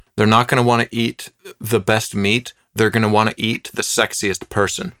They're not going to want to eat the best meat. They're going to want to eat the sexiest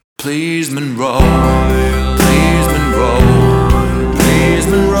person. Please, Monroe. Please, Monroe. Please,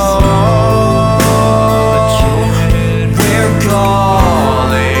 Monroe. We're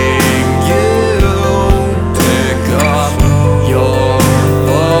calling you. Pick up your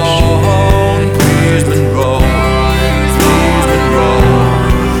phone. Please, Monroe. Please, Monroe.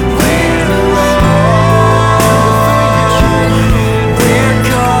 Please, Monroe. We're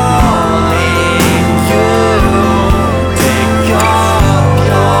calling you. Pick up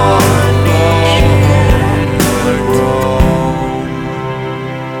your phone.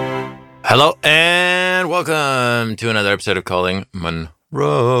 Hello and welcome to another episode of Calling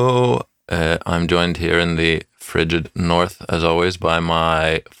Monroe. I'm joined here in the frigid north, as always, by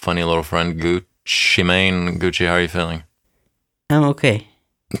my funny little friend Gucci Mane. Gucci, how are you feeling? I'm okay.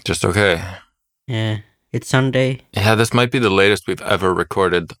 Just okay. Yeah, it's Sunday. Yeah, this might be the latest we've ever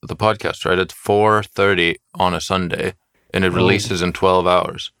recorded the podcast, right? It's 4:30 on a Sunday, and it releases in 12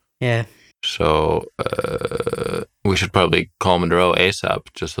 hours. Yeah. So we should probably call Monroe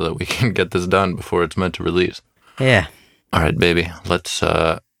ASAP just so that we can get this done before it's meant to release. Yeah. All right, baby. Let's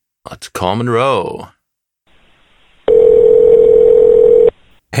call Monroe.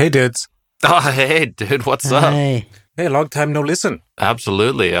 Hey, dudes. Oh, hey, dude. What's up? Hi. Hey, long time no listen.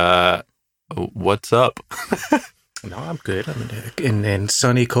 Absolutely. What's up? No, I'm good. I'm in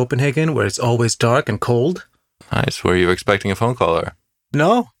sunny Copenhagen, where it's always dark and cold. Nice. Were you expecting a phone call or?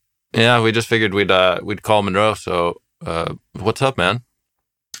 No, Yeah, we just figured we'd call Monroe. So, what's up, man?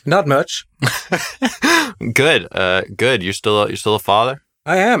 not much. Good. Good. You're still a father?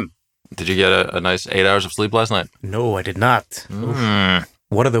 I am. Did you get a nice 8 hours of sleep last night? No, I did not. Mm.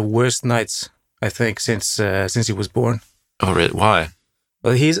 One of the worst nights, I think, since he was born. Oh, really? Why?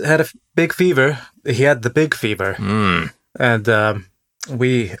 Well, he's had a big fever. He had the big fever, and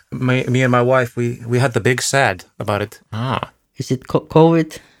me and my wife, we had the big sad about it. Ah. Is it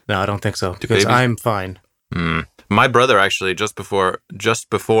COVID? No, I don't think so, because babies- I'm fine. My brother actually, just before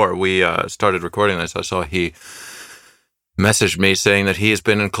we started recording this, I saw he messaged me saying that he has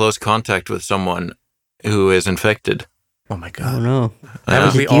been in close contact with someone who is infected. Oh my Oh God! no. Haven't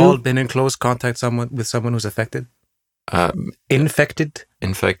Is we it all you? been in close contact with someone who's affected? Infected?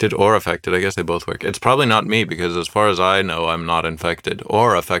 Infected or affected, I guess they both work. It's probably not me because as far as I know, I'm not infected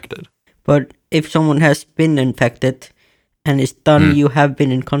or affected. But if someone has been infected and it's done, you have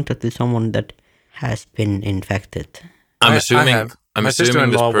been in contact with someone that has been infected. I'm I assuming have. I'm My assuming this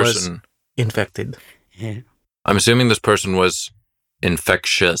sister-in-law was- person Infected. Yeah. I'm assuming this person was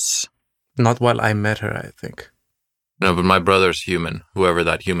infectious. Not while I met her, I think. No, but my brother's human, whoever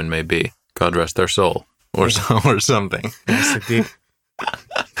that human may be. God rest their soul. Or or something. Yes, indeed.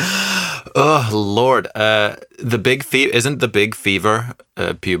 Oh Lord! Isn't the big fever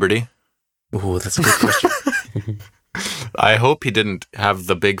puberty? Ooh, that's a good question. I hope he didn't have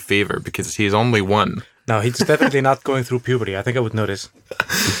the big fever because he's only one. No, he's definitely not going through puberty. I think I would notice.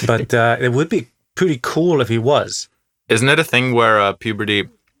 But it would be pretty cool if he was. Isn't it a thing where puberty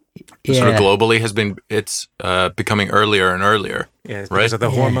sort of Yeah. globally it's becoming earlier and earlier? Yeah, it's Right? because of the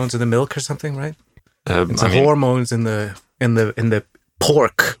Yeah. hormones in the milk or something, right? It's I the mean, hormones in the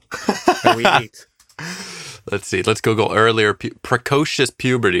pork that we eat. let's see. Let's Google earlier. Precocious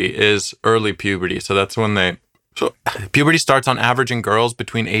puberty is early puberty. So that's when puberty starts on average in girls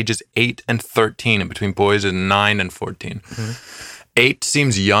between ages 8 and 13 and between boys in 9 and 14. 8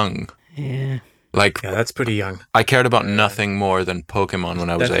 seems young. Yeah. Like, Yeah, that's pretty young. I cared about nothing more than Pokemon when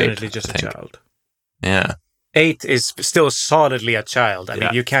I was 8. Definitely just I a think. child. Yeah. 8 is still solidly a child. I Yeah.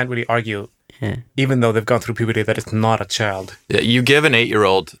 mean, you can't really argue, Yeah. even though they've gone through puberty, that it's not a child. Yeah, you give an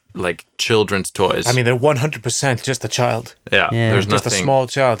 8-year-old like children's toys. I mean, they're 100% just a child. yeah, Yeah. there's Just a nothing. small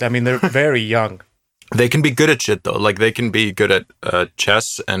child. I mean, they're very young. They can be good at shit though. Like they can be good at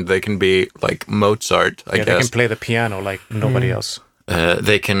chess, and they can be like Mozart. I Yeah, they guess can play the piano like nobody else.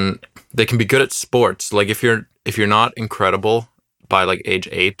 they can be good at sports. Like if you're not incredible by like age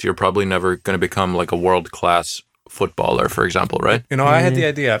 8, you're probably never going to become like a world class footballer, for example, right? You know, I had the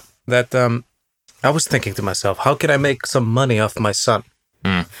idea that I was thinking to myself, how can I make some money off my son?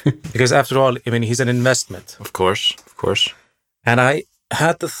 Because after all, I mean, he's an investment. Of course. And I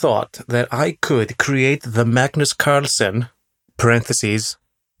had the thought that I could create the Magnus Carlsen, parentheses,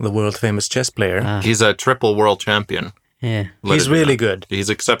 the world famous chess player. He's a triple world champion. Yeah. He's really good. He's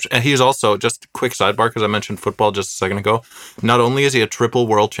exceptional. And he's also, just quick sidebar, because I mentioned football just a second ago. Not only is he a triple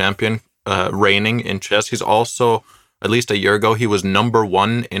world champion reigning in chess, he's also, at least a year ago, he was number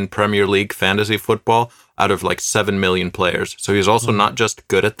 1 in Premier League fantasy football out of like 7 million players. So he's also not just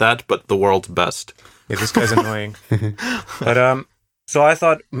good at that, but the world's best. Yeah, this guy's annoying. But So I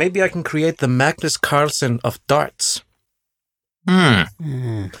thought maybe I can create the Magnus Carlsen of darts.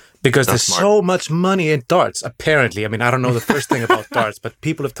 Because there's so much money in darts, apparently. I mean, I don't know the first thing about darts, but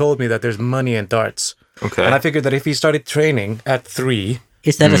people have told me that there's money in darts. Okay. And I figured that if he started training at 3...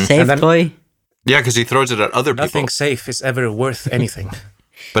 Is that a safe toy? Yeah, because he throws it at other people. Nothing safe is ever worth anything.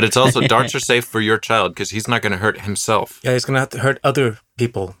 But it's also, darts are safe for your child because he's not going to hurt himself. Yeah, he's going to have to hurt other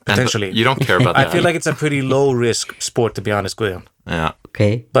people, potentially. You don't care about that. I feel like it's a pretty low-risk sport, to be honest, Guillaume. Yeah.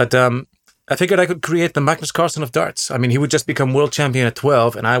 Okay. But I figured I could create the Magnus Carlsen of darts. I mean, he would just become world champion at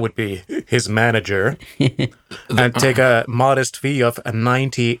 12, and I would be his manager and take a modest fee of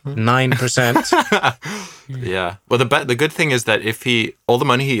 99%. Yeah. Well, the good thing is that if all the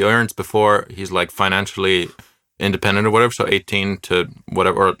money he earns before he's like financially independent or whatever, so 18 to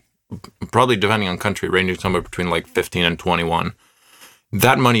whatever, or probably depending on country, ranging somewhere between like 15 and 21,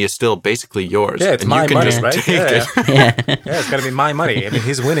 that money is still basically yours. Yeah, it's and my you can money, just right? take Yeah. it. Yeah, it's got to be my money. I mean,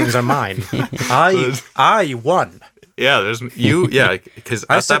 his winnings are mine. I won. Yeah, because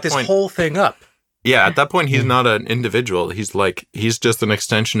I at set that this point, whole thing up. yeah, at that point he's not an individual. He's just an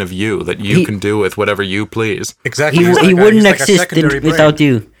extension of you that you can do with whatever you please. Exactly. He wouldn't he's like a exist secondary brain. without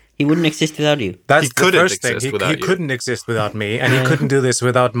you. He wouldn't exist without you. That's He the couldn't first thing. exist without He you. couldn't exist without me, and he couldn't do this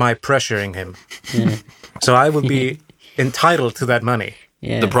without my pressuring him. So I would be entitled to that money.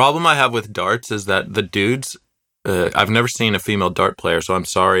 Yeah. The problem I have with darts is that the dudes, I've never seen a female dart player, so I'm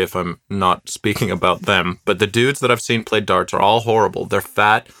sorry if I'm not speaking about them, but the dudes that I've seen play darts are all horrible. They're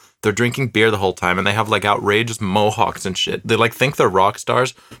fat, they're drinking beer the whole time, and they have like outrageous mohawks and shit. They like think they're rock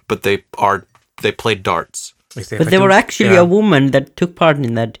stars, but they play darts. But there were actually a woman that took part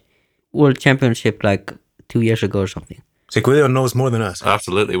in that world championship like 2 years ago or something. Seguido knows more than us.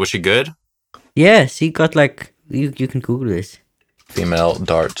 Absolutely. Was she good? Yes, he got like you can Google this. Female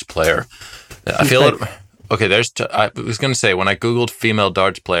darts player. I feel it. Okay, I was going to say, when I Googled female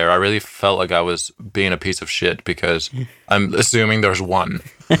darts player, I really felt like I was being a piece of shit because I'm assuming there's one.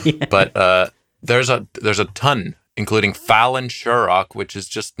 But there's a ton, including Fallon Sherrock, which is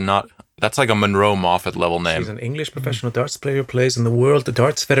just not... That's like a Monroe Moffat level name. She's an English professional darts player, plays in the World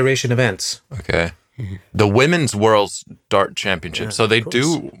Darts Federation events. Okay. The Women's World's Dart Championship. Yeah, so they of course.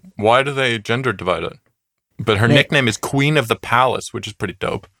 do... Why do they gender divide it? But her nickname is Queen of the Palace, which is pretty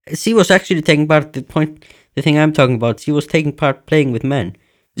dope. She was actually taking part. The thing I'm talking about. She was taking part playing with men.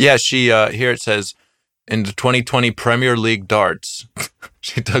 Yeah, she here it says in the 2020 Premier League darts,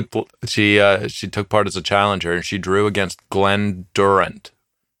 she took part as a challenger and she drew against Glenn Durant.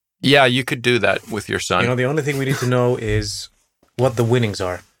 Yeah, you could do that with your son. You know, the only thing we need to know is what the winnings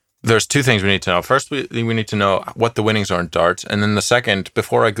are. There's two things we need to know. First, we need to know what the winnings are in darts, and then the second,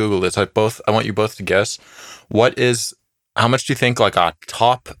 before I Google this, I want you both to guess how much do you think like a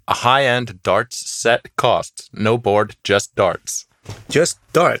high-end darts set costs? No board, just darts. Just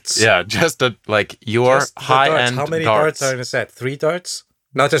darts. Yeah, just your Just the high-end darts. How many darts. darts are in a set? 3 darts?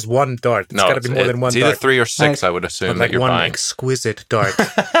 Not just one dart. It's No, got to be more than one it's either dart. 3 or 6, I would assume, But that like you're one buying. exquisite dart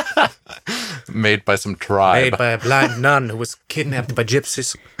Made by some tribe. made by a blind nun who was kidnapped by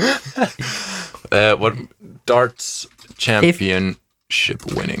gypsies. What darts championship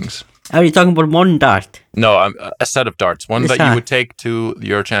winnings? Are you talking about one dart? No, a set of darts. One that you Exact. would take to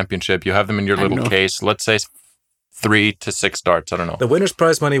your championship. You have them in your I little know. case. Let's say 3 to 6 darts. I don't know. The winner's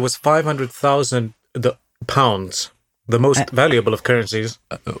prize money was 500,000 pounds, the most valuable of currencies.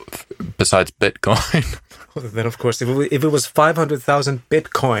 Besides Bitcoin. Then, of course, if it was 500,000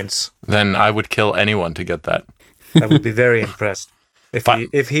 bitcoins, Then I would kill anyone to get that. I would be very impressed.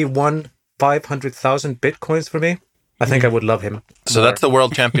 If he won 500,000 bitcoins for me, I think I would love him. So more. that's the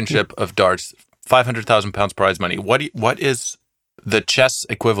World Championship of darts. 500,000 pounds prize money. What is the chess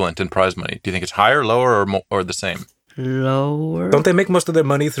equivalent in prize money? Do you think it's higher, lower, or the same? Lower. Don't they make most of their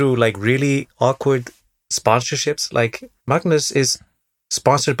money through like really awkward sponsorships? Like Magnus is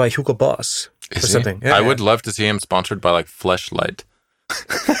sponsored by Hugo Boss or Is he? something. Yeah, I would love to see him sponsored by like Fleshlight.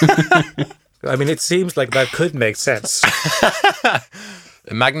 I mean, it seems like that could make sense.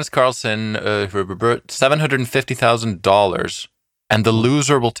 Magnus Carlsen, $750,000, and the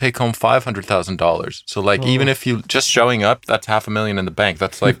loser will take home $500,000. So, like, even if you just showing up, that's $500,000 in the bank.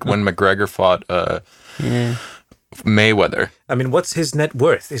 That's like when McGregor fought Mayweather. I mean, what's his net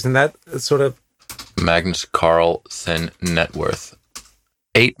worth? Isn't that sort of... Magnus Carlsen net worth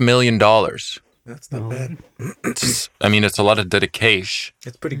 $8 million. That's not bad. I mean, it's a lot of dedication,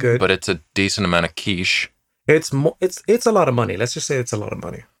 It's pretty good. but it's a decent amount of quiche. It's a lot of money. Let's just say it's a lot of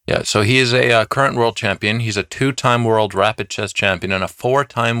money. Yeah, so he is a current world champion. He's a 2-time world rapid chess champion and a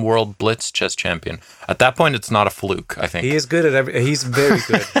 4-time world blitz chess champion. At that point, it's not a fluke, I think. He is good at he's very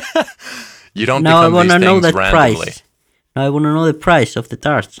good. You don't Now I become want these to know things that randomly. price. I want to know the price of the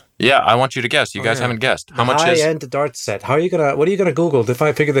darts. Yeah, I want you to guess. You guys yeah. haven't guessed. How much is? high-end dart set? What are you gonna Google to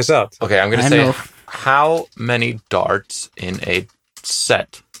figure this out? Okay, I'm gonna I say know. how many darts in a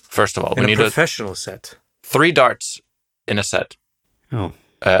set. First of all, In we a need professional set. 3 darts in a set. Oh.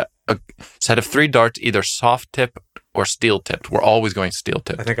 A set of 3 darts, either soft tipped or steel tipped. We're always going steel I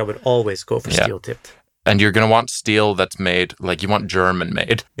tipped, think I would always go for Yeah. steel tipped. and you're gonna want steel that's made like you want German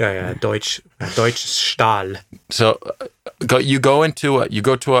made. Yeah, Deutsch Stahl. So you go to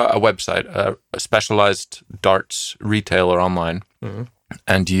a website, a specialized darts retailer online,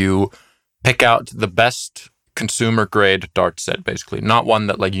 and you pick out the best consumer grade dart set, basically, not one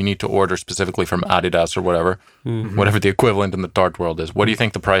that like you need to order specifically from Adidas or whatever the equivalent in the dart world is. What do you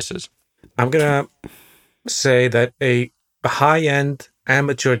think the price is? I'm gonna say that a high-end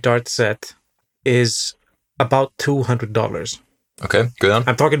amateur dart set is about $200. Okay, good on.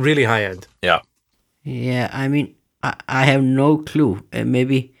 I'm talking really high-end. Yeah. Yeah, I mean, I have no clue.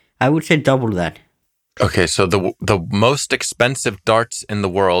 Maybe I would say double that. Okay, so the most expensive darts in the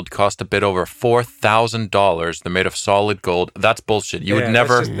world cost a bit over $4,000. They're made of solid gold. That's bullshit. You would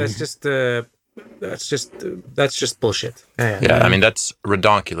never. That's just bullshit. Yeah, I mean that's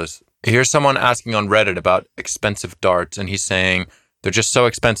redonkulous. Here's someone asking on Reddit about expensive darts, and he's saying they're just so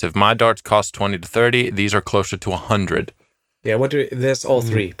expensive. My darts cost 20 to 30. These are closer to 100. Yeah, there's all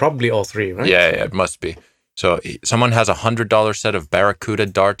three. Probably all three, right? Yeah, it must be. So someone has $100 set of Barracuda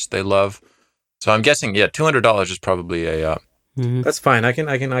darts they love. So I'm guessing, yeah, $200 is probably a. That's fine. I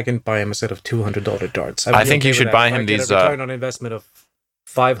can buy him a set of $200 darts. I think you should buy him these. A return on investment of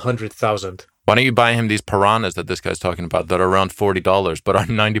 500,000. Why don't you buy him these piranhas that this guy's talking about that are around $40 but are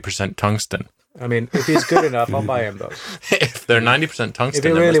 90% tungsten? I mean, if he's good enough, I'll buy him those. If they're 90% tungsten, If he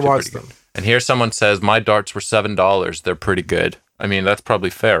they really must be wants pretty them. good. And here someone says my darts were $7. They're pretty good. I mean, that's probably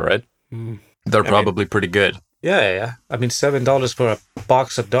fair, right? They're probably pretty good. Yeah. I mean, $7 for a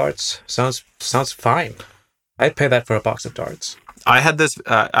box of darts sounds fine. I'd pay that for a box of darts. I had this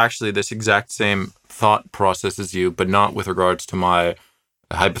this exact same thought process as you, but not with regards to my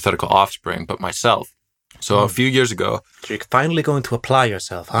hypothetical offspring, but myself. So a few years ago, So you're finally going to apply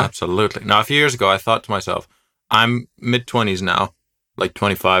yourself, huh? absolutely. Now, a few years ago, I thought to myself, I'm mid-20s now, like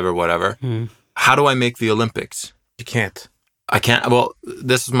 25 or whatever. How do I make the Olympics? You can't. I can't. Well,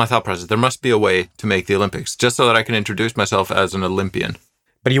 this is my thought process. There must be a way to make the Olympics, just so that I can introduce myself as an Olympian.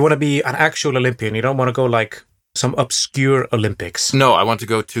 But you want to be an actual Olympian. You don't want to go like some obscure Olympics. No, I want to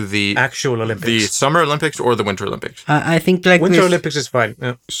go to the Actual Olympics. the Summer Olympics or the Winter Olympics. I think like Winter this Olympics is fine.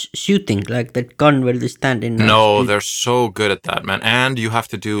 Yeah. shooting, like that gun where they stand in. No, street. they're so good at that, man. And you have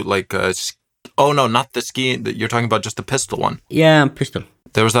to do like oh no, not the skiing. You're talking about just the pistol one. Yeah, pistol.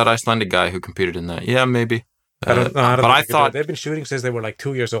 There was that Icelandic guy who competed in that. Yeah, maybe. I don't know. But I thought they've been shooting since they were like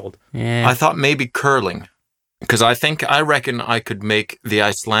 2 years old. Yeah. I thought maybe curling, because I reckon I could make the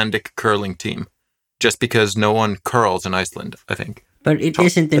Icelandic curling team, just because no one curls in Iceland. I think. But it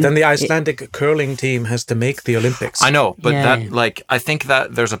isn't. But then the Icelandic curling team has to make the Olympics. I know, but Yeah. I think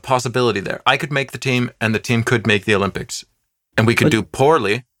that there's a possibility there. I could make the team, and the team could make the Olympics, and we could do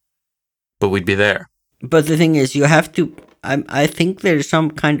poorly, but we'd be there. But the thing is, you have to. I think there's some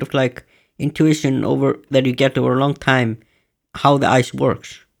kind of like intuition that you get over a long time, how the ice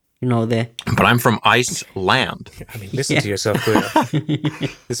works. You know But I'm from Iceland. I mean, listen to yourself, Guido.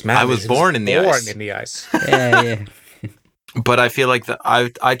 This man I was born in the ice. in the ice. Yeah. But I feel like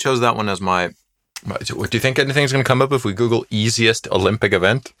I chose that one as my. Do you think anything's going to come up if we Google easiest Olympic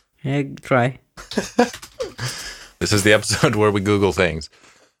event? Yeah, try. This is the episode where we Google things.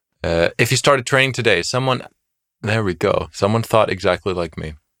 If you started training today, there we go. Someone thought exactly like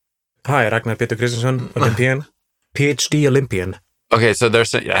me. Hi, Ragnar Peter Kristensson, Olympian. PhD Olympian. Okay, so they're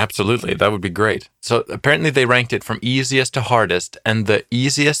saying, yeah, absolutely, that would be great. So apparently they ranked it from easiest to hardest, and the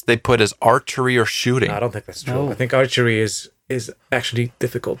easiest they put is archery or shooting. No, I don't think that's true. No. I think archery is actually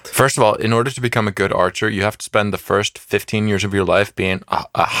difficult. First of all, in order to become a good archer, you have to spend the first 15 years of your life being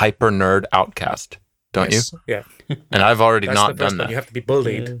a hyper nerd outcast, don't Yes. Yeah. you? And I've already That's not the first done one. You that. have to be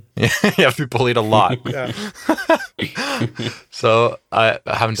bullied. You have to be bullied a lot. Yeah. So I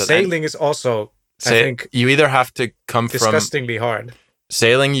haven't done Sailing is also, I think, you either have to come from disgustingly hard.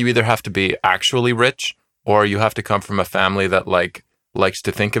 sailing. You either have to be actually rich, or you have to come from a family that likes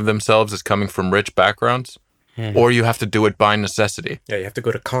to think of themselves as coming from rich backgrounds, or you have to do it by necessity. Yeah, you have to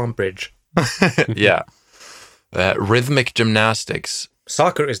go to Cambridge. Yeah, rhythmic gymnastics.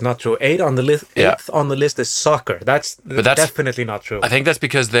 Soccer is not true. Eighth on the list is soccer. That's definitely not true. I think that's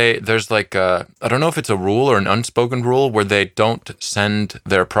because there's like I don't know if it's a rule or an unspoken rule where they don't send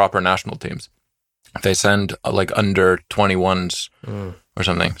their proper national teams. They send like under 21s or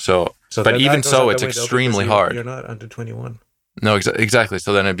something. So but that even goes so, out the it's window extremely because hard. You're not under 21. No, exactly.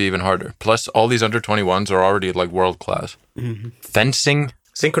 So then it'd be even harder. Plus, all these under 21s are already like world class. Fencing.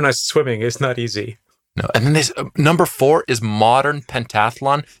 Synchronized swimming is not easy. No, and then this number 4 is modern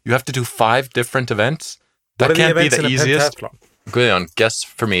pentathlon. You have to do 5 different events. That What are can't the be events the in a easiest. pentathlon? Go on, guess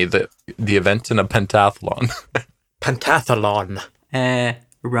for me the events in a pentathlon. Pentathlon.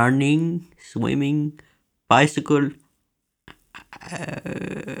 Running, swimming, bicycle.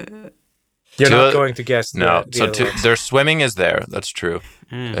 You're Two- not going to guess. No, the so other ones. their swimming is there. That's true.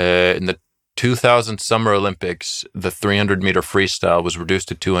 In the 2000 Summer Olympics, the 300-meter freestyle was reduced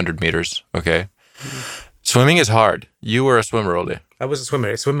to 200 meters. Okay. Swimming is hard. You were a swimmer, Oli. I was a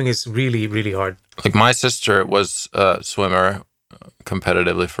swimmer. Swimming is really, really hard. Like my sister was a swimmer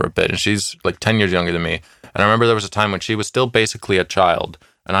competitively for a bit, and she's like 10 years younger than me. And I remember there was a time when she was still basically a child,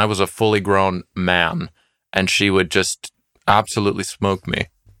 and I was a fully grown man, and she would just absolutely smoke me.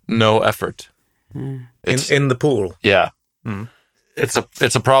 No effort. It's, In the pool. yeah.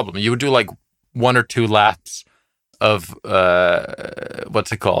 It's a problem. You would do like 1 or 2 laps of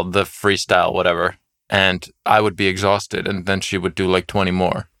what's it called? The freestyle, whatever. And I would be exhausted, and then she would do like 20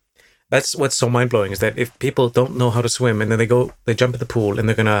 more. That's what's so mind blowing is that if people don't know how to swim and then they jump in the pool and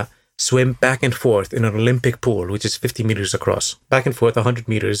they're gonna swim back and forth in an Olympic pool, which is 50 meters across, back and forth 100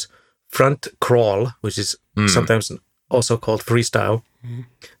 meters, front crawl, which is sometimes also called freestyle.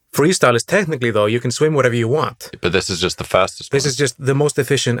 Freestyle is technically, though, you can swim whatever you want. But this is just the fastest This one. is just the most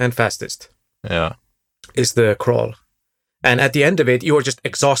efficient and fastest Yeah. is the crawl. And at the end of it, you are just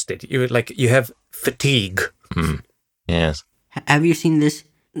exhausted. You have fatigue. Yes. Have you seen this?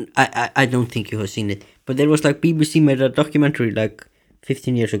 I don't think you have seen it, but there was like BBC made a documentary like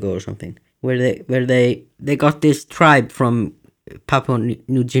 15 years ago or something where they got this tribe from Papua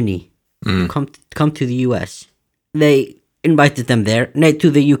New Guinea come to the US. They invited them there, no, to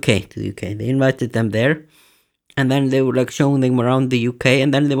the UK. They invited them there, and then they were like showing them around the UK,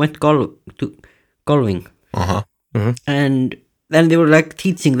 and then they went golfing. And then they were like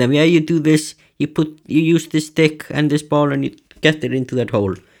teaching them, yeah, you do this, you use this stick and this ball and you get it into that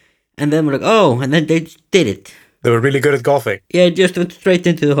hole. And then we're like, oh, and then they just did it. They were really good at golfing. Yeah, just went straight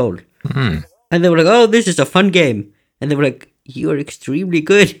into the hole. And they were like, oh, this is a fun game. And they were like, you are extremely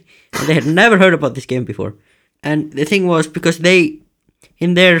good. And they had never heard about this game before. And the thing was, because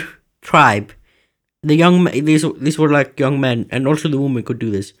in their tribe, these were like young men, and also the women could do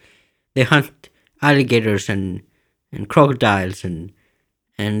this. They hunt alligators and crocodiles, and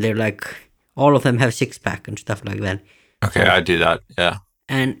they're like, all of them have 6-pack and stuff like that. Okay, I do that. Yeah.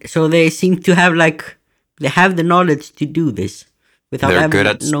 And so they seem to have they have the knowledge to do this without They're having good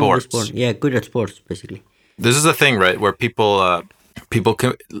at known the sports. sport. Yeah, good at sports, basically. This is the thing, right? Where people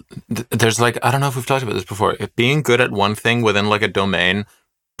can. There's like, I don't know if we've talked about this before. If being good at one thing within like a domain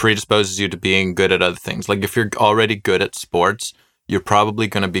predisposes you to being good at other things. Like if you're already good at sports, you're probably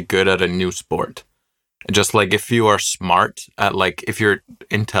going to be good at a new sport. Just like if you are smart at if you're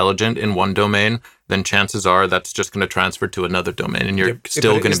intelligent in one domain, then chances are that's just going to transfer to another domain, and you're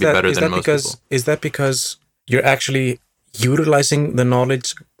still going to be better than most people. Is that because you're actually utilizing the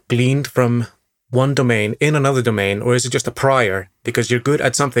knowledge gleaned from one domain in another domain, or is it just a prior? Because you're good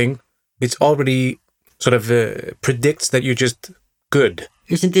at something, it's already sort of predicts that you're just good.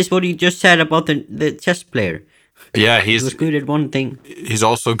 Isn't this what you just said about the chess player? Yeah, He was good at one thing. he's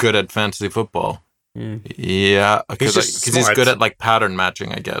also good at fantasy football. Yeah, because he's smart. good at pattern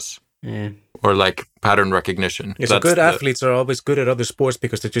matching, I guess, Yeah. or pattern recognition. Yeah, so good athletes are always good at other sports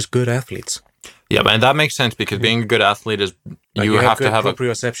because they're just good athletes. Yeah, but that makes sense because being a good athlete is you have good to have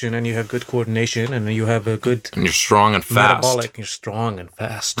proprioception, and you have good coordination, and you have a good and you're strong and fast metabolic. You're strong and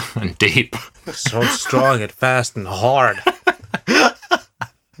fast. and deep. So strong and fast and hard.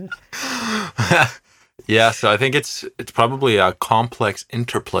 Yeah, so I think it's probably a complex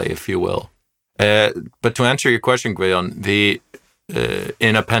interplay, if you will. But to answer your question, Guillaume,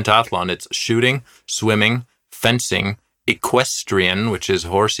 in a pentathlon, it's shooting, swimming, fencing, equestrian, which is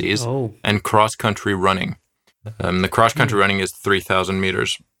horses, and cross-country running. The cross-country running is 3,000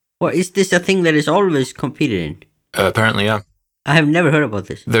 meters. Well, is this a thing that is always competed in? Apparently, yeah. I have never heard about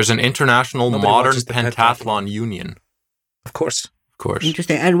this. There's an international Nobody modern watches the pentathlon union, Of course. of course,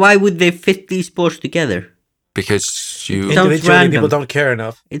 Interesting. And why would they fit these sports together? because you. Sounds Individually, random. people don't care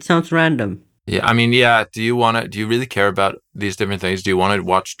enough. It sounds random. Yeah, I mean, yeah. Do you really care about these different things? Do you want to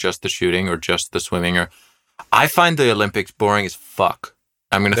watch just the shooting or just the swimming? Or I find the Olympics boring as fuck.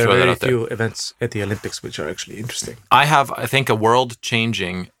 I'm going to There are throw that very out there. few events at the Olympics which are actually interesting. I have, I think, a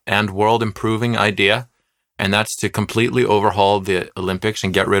world-changing and world-improving idea, and that's to completely overhaul the Olympics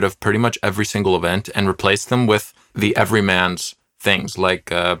and get rid of pretty much every single event and replace them with the everyman's things, like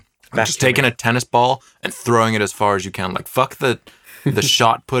just taking a tennis ball and throwing it as far as you can. Like, fuck the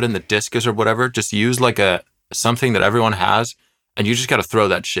shot put in the discus or whatever. Just use like something that everyone has, and you just got to throw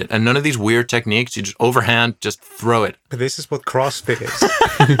that shit. And none of these weird techniques. You just overhand, just throw it. But this is what CrossFit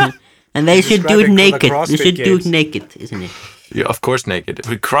is. And they should do it describing for the naked. They CrossFit should do it Games. naked, isn't it? Yeah, of course, naked.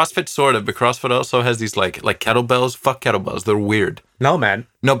 But CrossFit sort of, but CrossFit also has these like kettlebells. Fuck kettlebells. They're weird. No, man.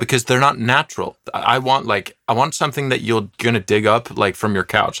 No, because they're not natural. I want something that you're gonna dig up like from your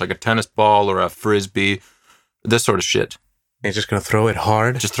couch, like a tennis ball or a frisbee, this sort of shit. You're just going to throw it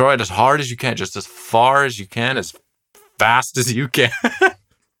hard? Just throw it as hard as you can, just as far as you can, as fast as you can.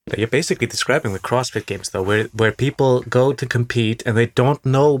 You're basically describing the CrossFit Games, though, where people go to compete and they don't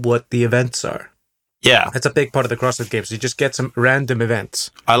know what the events are. Yeah, That's a big part of the CrossFit Games. You just get some random events.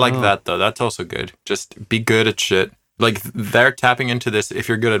 I like that though. That's also good. Just be good at shit. Like they're tapping into this. If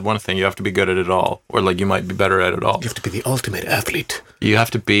you're good at one thing, you have to be good at it all, or like you might be better at it all. You have to be the ultimate athlete. You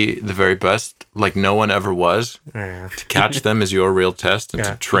have to be the very best, like no one ever was. Yeah, To catch them is your real test, and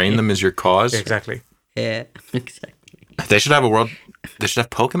Yeah. to train them is your cause. exactly. Yeah, exactly. They should have They should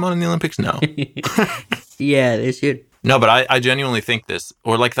have Pokemon in the Olympics. No, Yeah, they should. no, but I genuinely think this,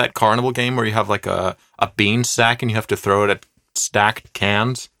 or like that carnival game where you have like a bean sack and you have to throw it at stacked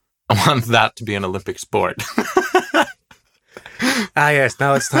cans. I want that to be an Olympic sport. Yes,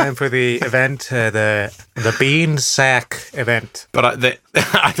 now it's time for the event, the bean sack event. But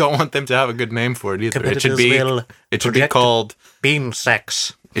I don't want them to have a good name for it either. It should Competitors will be project called bean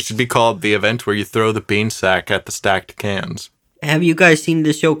sacks. it should be called the event where you throw the bean sack at the stacked cans. Have you guys seen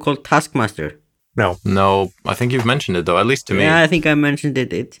the show called Taskmaster? No. No, I think you've mentioned it though, at least to me. Yeah, I think I mentioned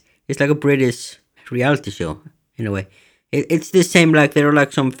it. It's like a British reality show in a way. It's the same. Like there are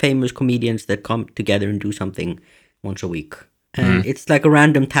like some famous comedians that come together and do something once a week, and it's like a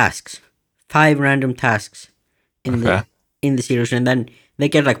random tasks, 5 random tasks in the series, and then they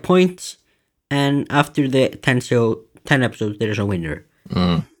get like points, and after the 10 episodes, there's a winner.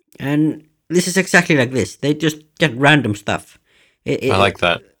 And this is exactly like this. They just get random stuff. I like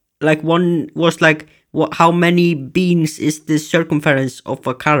that. Like one was like, how many beans is the circumference of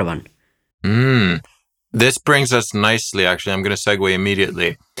a caravan? This brings us nicely, actually. I'm going to segue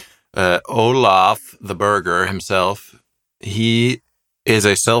immediately. Olaf, the burger himself, he is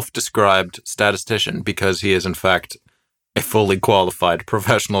a self-described statistician because he is, in fact, a fully qualified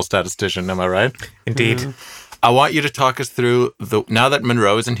professional statistician. Am I right? Indeed. I want you to talk us through now that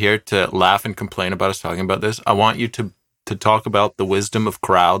Monroe isn't here to laugh and complain about us talking about this. I want you to talk about the wisdom of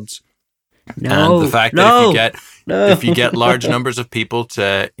crowds and the fact that if you get large numbers of people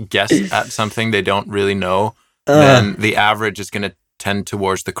to guess at something they don't really know, then the average is going to tend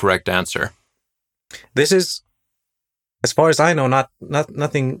towards the correct answer. This is, as far as I know, not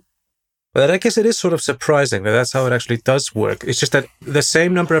nothing. But I guess it is sort of surprising that that's how it actually does work. It's just that the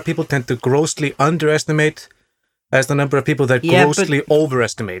same number of people tend to grossly underestimate as the number of people that grossly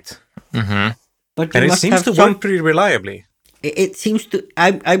overestimate. Mm-hmm. But And it seems to work pretty reliably. It seems to.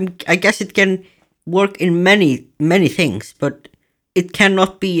 I guess it can work in many things, but it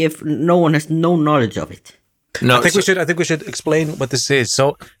cannot be if no one has no knowledge of it. No, I think we should explain what this is.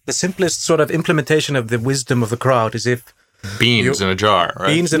 So the simplest sort of implementation of the wisdom of the crowd is if beans in a jar, right?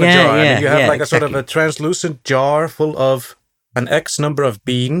 beans in a jar, and then you have yeah, like a sort of a translucent jar full of an X number of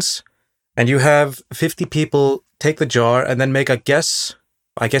beans, and you have 50 people take the jar and then make a guess.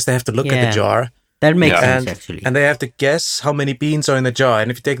 I guess they have to look at the jar. That makes sense, and, actually. And they have to guess how many beans are in the jar. And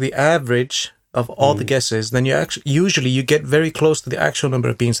if you take the average of all the guesses, then you usually you get very close to the actual number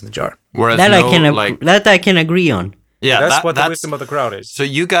of beans in the jar. Whereas that I can agree on. Yeah, that's what the wisdom of the crowd is. So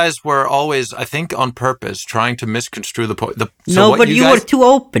you guys were always, I think, on purpose, trying to misconstrue the point. But you were too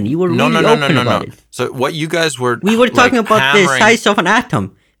open. You were really open about it. So what you guys were, we were talking about hammering... the size of an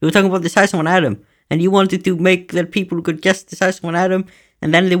atom. We were talking about the size of an atom, and you wanted to make that people could guess the size of an atom,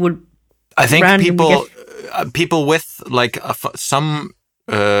 and then they would. I think people with like some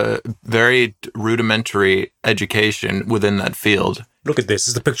very rudimentary education within that field. Look at this.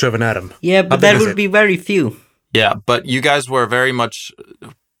 This is a picture of an atom. Yeah, but there would be very few. Yeah, but you guys were very much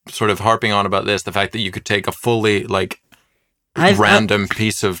sort of harping on about this, the fact that you could take a fully random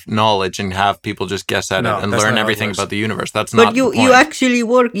piece of knowledge and have people just guess at it and learn everything about the universe. That's not the point. But you actually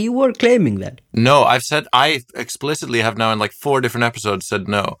were claiming that. No, I explicitly have now in like 4 different episodes said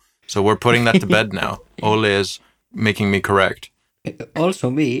no. So we're putting that to bed now. Ole is making me correct. Also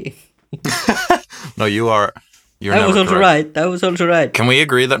me. No, you're That was also right. That was also right. Can we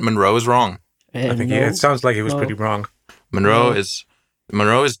agree that Monroe is wrong? I think it sounds like he was pretty wrong. Monroe is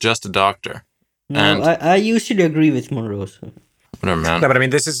just a doctor. No, And I usually agree with Monroe. So. whatever, man. No, but I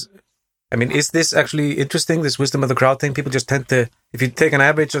mean, is this actually interesting? This wisdom of the crowd thing? People just tend to, if you take an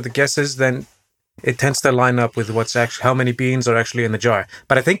average of the guesses, then it tends to line up with what's actually, how many beans are actually in the jar.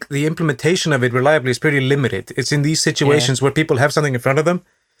 But I think the implementation of it reliably is pretty limited. It's in these situations where people have something in front of them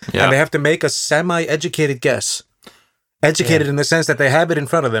Yeah. and they have to make a semi-educated guess. Educated in the sense that they have it in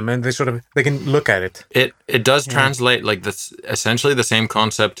front of them and they can look at it. It does translate like this. Essentially, the same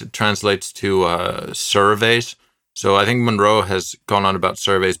concept translates to surveys. So I think Monroe has gone on about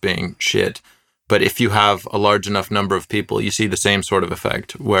surveys being shit. But if you have a large enough number of people, you see the same sort of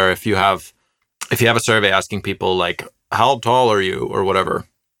effect. Where if you have a survey asking people like, how tall are you or whatever,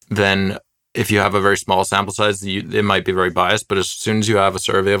 then if you have a very small sample size, it might be very biased. But as soon as you have a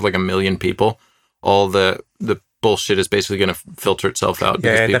survey of like 1 million people, all the bullshit is basically going to filter itself out.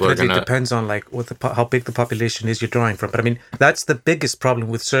 Yeah, because people are definitely going to. depends on like how big the population is you're drawing from. But I mean, that's the biggest problem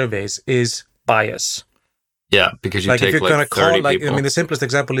with surveys is bias. Yeah, because you Like if take you're like going to 30 call, like people. I mean, the simplest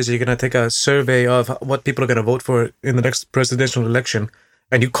example is you're going to take a survey of what people are going to vote for in the next presidential election,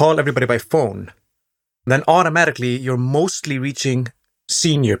 and you call everybody by phone. Then automatically you're mostly reaching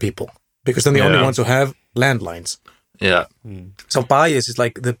senior people because they're the only Yeah. ones who have landlines. Yeah, So bias is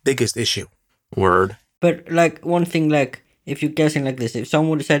like the biggest issue. word. But like one thing, like if you're guessing like this, if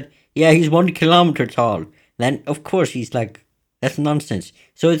someone said, "Yeah, he's 1 kilometer tall," then of course he's like, that's nonsense.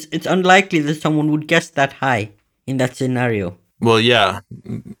 So it's unlikely that someone would guess that high in that scenario. Well, yeah,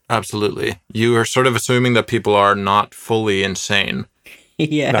 absolutely. You are sort of assuming that people are not fully insane.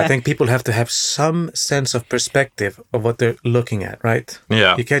 Yeah. And I think people have to have some sense of perspective of what they're looking at, right?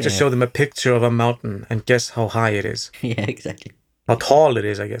 Yeah. You can't just show them a picture of a mountain and guess how high it is, Yeah, exactly. how tall it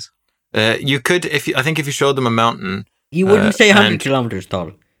is, I guess. You could, I think if you showed them a mountain. You wouldn't say 100 and- kilometers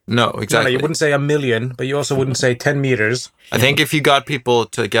tall. No, No, exactly. you wouldn't say 1 million, but you also wouldn't say 10 meters. I think if you got people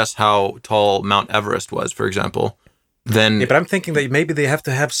to guess how tall Mount Everest was, for example, then Yeah, but I'm thinking that maybe they have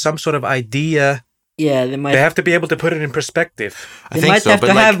to have some sort of idea. Yeah, they might. They have to be able to put it in perspective. I They think might so. have But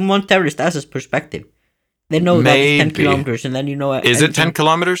to like, have Mount Everest as a perspective. They know that it's 10 Maybe. kilometers, and then you know. is it 10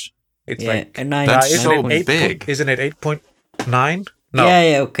 kilometers? It's Yeah, like a 9. That's isn't so it 8 big. Isn't it 8.9? No.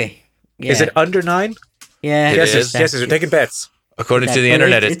 Yeah, okay. Yeah. Is it under 9? Yeah. It Guesses, is. guesses. You're taking bets. According to the But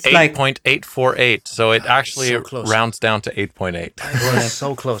internet, it's it's like- 8.848. So it actually So close. rounds down to 8.8. It was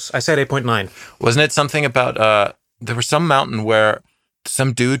so close. I said 8.9. Wasn't it something about there was some mountain where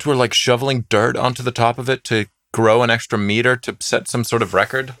some dudes were like shoveling dirt onto the top of it to grow an extra meter to set some sort of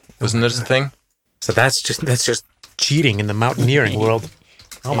record? Wasn't this a thing? So that's just cheating in the mountaineering world.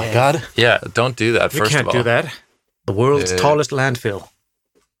 Oh my god. Yeah, don't do that. You First can't of all, do that. The world's tallest landfill.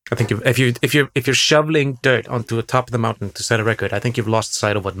 I think if you're shoveling dirt onto the top of the mountain to set a record, I think you've lost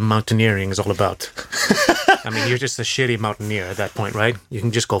sight of what mountaineering is all about. I mean, you're just a shitty mountaineer at that point, right? You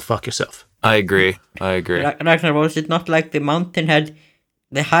can just go fuck yourself. I agree. Ragnar, was it not like the mountain had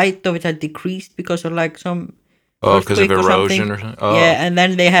the height of it had decreased because of like some Because of earthquake or erosion something? or something. Oh, Yeah, and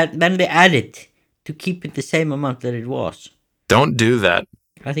then they added to keep it the same amount that it was. don't do that.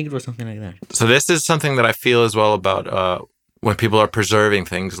 I think it was something like that. So this is something that I feel as well about when people are preserving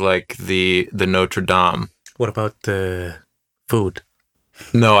things like the Notre Dame. What about food?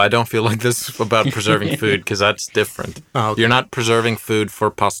 No, I don't feel like this is about preserving food because that's different. Oh, okay. You're not preserving food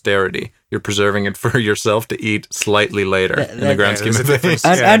for posterity. You're preserving it for yourself to eat slightly later in the grand scheme there's of a difference.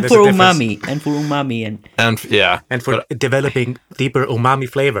 things. And there's a for difference. umami, and And yeah, And for developing deeper umami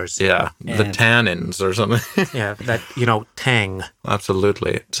flavors. yeah, the Yeah. tannins or something. Yeah, that, tang.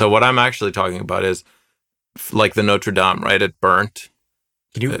 Absolutely. So what I'm actually talking about is like the Notre Dame, right? It burnt.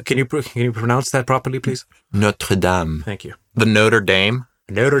 Can you pronounce that properly, please? Notre Dame. Thank you. The Notre Dame.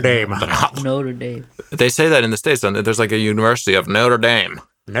 Notre Dame. Notre Dame. They say that in the States. There's like a University of Notre Dame.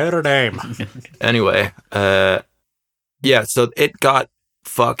 Notre Dame. Anyway, yeah, so it got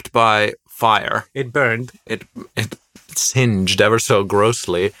fucked by fire. It burned. It singed ever so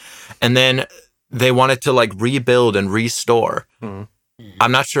grossly. And then they wanted to like rebuild and restore.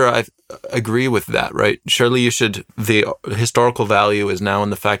 I'm not sure I agree with that, right? Surely the historical value is now in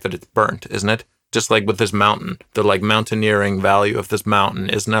the fact that it's burnt, isn't it? Just like with this mountain, the like mountaineering value of this mountain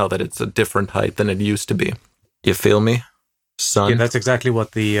is now that it's a different height than it used to be. You feel me, son? Yeah, that's exactly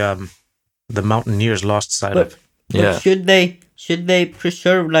what the mountaineers lost sight But, of. but Yeah. should they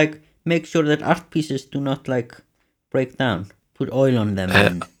preserve, like, make sure that art pieces do not like break down? Put oil on them.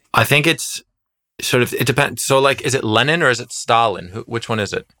 And I think it's sort of, it depends. So like, is it Lenin or is it Stalin? Which one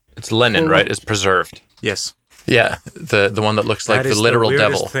is it? It's Lenin, Well, right? Is preserved. Yes. Yeah, the one that looks like That the is literal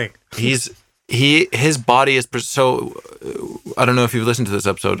weirdest devil. thing. His body is so. I don't know if you've listened to this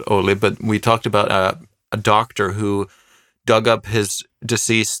episode, Oli, but we talked about a doctor who dug up his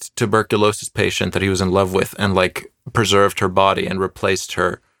deceased tuberculosis patient that he was in love with and like preserved her body and replaced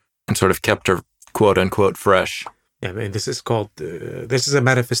her and sort of kept her quote unquote fresh. Yeah, I mean, this is called, this is a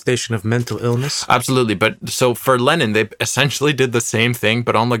manifestation of mental illness. Absolutely. But so for Lenin, they essentially did the same thing,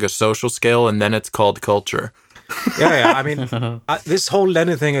 but on like a social scale, and then it's called culture. Yeah. I mean, this whole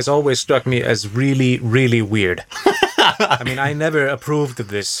Lenin thing has always struck me as really, really weird. I mean, I never approved of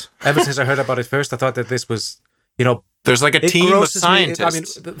this. Ever since I heard about it first, I thought that this was, you know, there's like a team of grosses me. scientists. I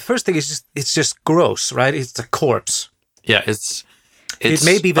mean, the first thing is it's just gross, right? It's a corpse. Yeah, it's it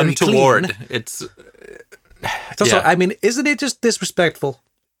may be very untoward. clean. It's also, yeah. I mean, isn't it just disrespectful?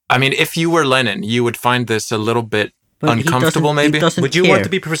 I mean, if you were Lenin, you would find this a little bit But he uncomfortable, doesn't- he maybe. doesn't Would you care. want to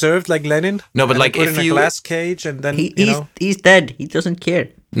be preserved like Lenin? No, but And like put if in you a glass cage and then you know. He's dead. He doesn't care.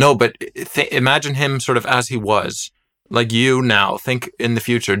 No, but imagine him sort of as he was. Like you now, think in the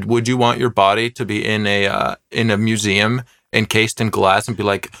future, would you want your body to be in a museum encased in glass and be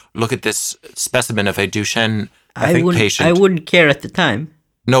like, look at this specimen of a Duchenne patient? I wouldn't care at the time.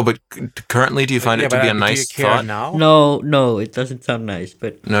 No, but currently, do you find it to be a but nice do you care thought? now? No, it doesn't sound nice.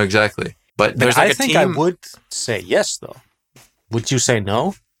 But No, exactly. But But there's I like a think team. I would say yes, though. Would you say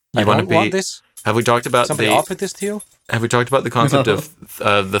no? You I wanna don't be- want this. Have we talked about Somebody offered this to you? Have we talked about the concept No.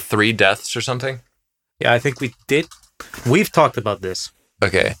 of the 3 deaths or something? Yeah, I think we did. We've talked about this.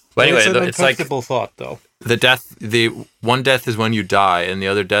 Okay. But anyway, it's an it's like uncomfortable thought, though. the one death is when you die, and the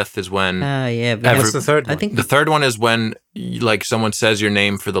other death is when yeah. But Every- What's the third I one? think the third one is when like someone says your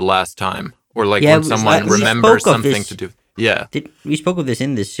name for the last time, or like Yeah, when someone we remembers spoke of something this. to do. Yeah, we spoke of this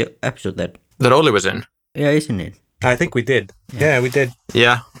in this episode. that Oli was in. Yeah, isn't it? I think we did. Yeah, we did.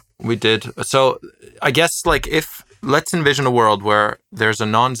 Yeah, we did. So I guess like if let's envision a world where there's a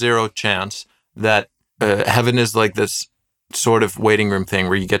non-zero chance that heaven is like this sort of waiting room thing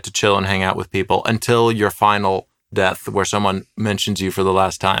where you get to chill and hang out with people until your final death, where someone mentions you for the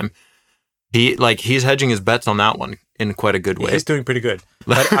last time. He's hedging his bets on that one in quite a good way. He's doing pretty good.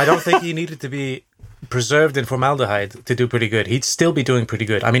 But I don't think he needed to be preserved in formaldehyde to do pretty good. He'd still be doing pretty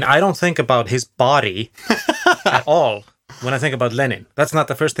good. I mean, I don't think about his body at all when I think about Lenin. That's not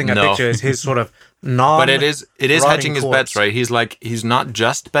the first thing I No. picture is his sort of non. But it is rotting hedging his corpse. bets, right? He's not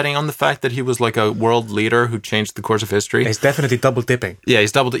just betting on the fact that he was like a world leader who changed the course of history. He's definitely double dipping. Yeah,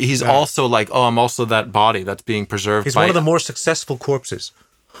 he's also like, oh, I'm also that body that's being preserved He's by one of the more successful corpses.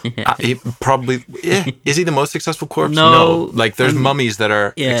 he probably is he the most successful corpse? No. Like there's mummies that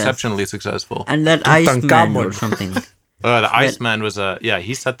are Yes. exceptionally successful. And that Iceman Tutankhamun. or something. The Iceman was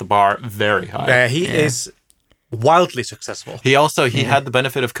he set the bar very high. He is wildly successful. He also had the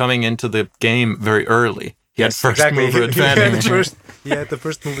benefit of coming into the game very early. He had first mover advantage. He had the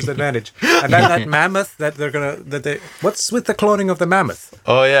first mover's advantage. And then that mammoth what's with the cloning of the mammoth?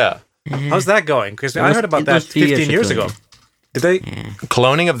 Oh yeah. How's that going? Because I was- heard about it that was 2 years 15 years ago. ago. Did they?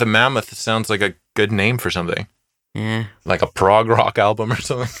 Cloning of the mammoth sounds like a good name for something. Yeah. Like a prog rock album or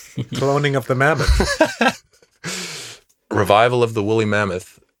something. Cloning of the mammoth. Revival of the woolly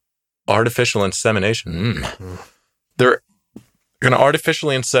mammoth. Artificial insemination. They're going to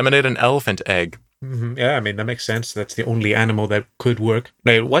artificially inseminate an elephant egg. Yeah, I mean, that makes sense. That's the only animal that could work.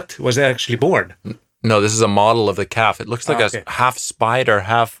 Wait, what? Was it actually born? No, this is a model of the calf. It looks like okay. a half spider,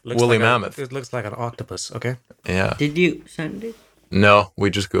 half Looks woolly like mammoth. It looks like an octopus, okay? Yeah. Did you send it? No, we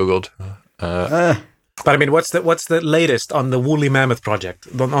just Googled. But I mean, what's the latest on the woolly mammoth project?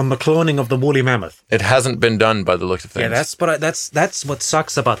 On the cloning of the woolly mammoth? It hasn't been done by the looks of things. Yeah, that's what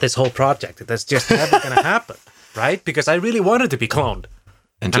sucks about this whole project. That's just never going to happen, right? Because I really wanted to be cloned.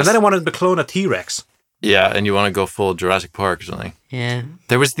 and And then I wanted to clone a T-Rex. yeah, and you want to go full Jurassic Park or something. Yeah.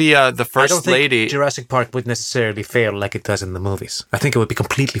 There was the I don't first think lady. Jurassic Park would necessarily fail like it does in the movies. I think it would be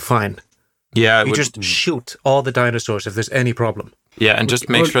completely fine. Yeah, it You would- just shoot all the dinosaurs if there's any problem. yeah, and just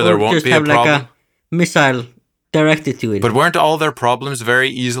make Or- sure there or won't just be a have problem. like a missile directed to it. But weren't all their problems very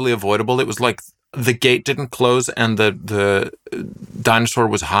easily avoidable? It was like the gate didn't close and the dinosaur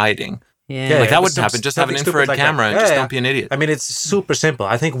was hiding. yeah. Yeah, Like it that was wouldn't happen. Just have an something stupid infrared like that. camera and Yeah, just yeah. don't be an idiot. I mean, it's super simple.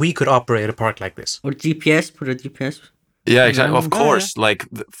 I think we could operate a park like this. Or GPS. Put a GPS. Yeah, exactly. Of Yeah, course. Like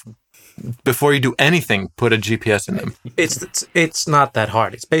before you do anything, put a GPS in them. It's not that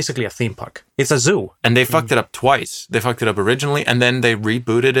hard. It's basically a theme park. It's a zoo. And they fucked it up twice. They fucked it up originally, and then they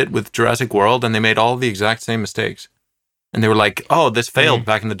rebooted it with Jurassic World, and they made all the exact same mistakes. And they were like, "Oh, this failed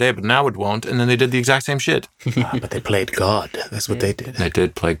back in the day, but now it won't." And then they did the exact same shit. But they played God. That's what they did. They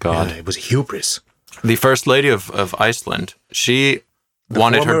did play God. Yeah, it was hubris. The first lady of Iceland, she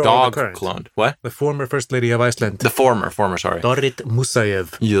wanted former her or the dog current? cloned. What? The former first lady of Iceland, The former, sorry. Dorit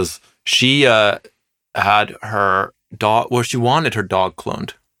Musayev. Yes. She had her dog, well, she wanted her dog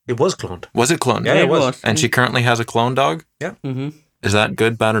cloned. It was cloned. Was it cloned? Yeah, it was. And she currently has a clone dog? Yeah. Is that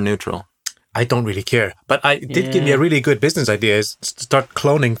good, bad, or neutral? I don't really care. But it did give me a really good business idea is to start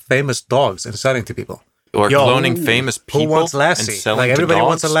cloning famous dogs and selling to people. Or cloning famous people Who wants and Lassie? selling Like to everybody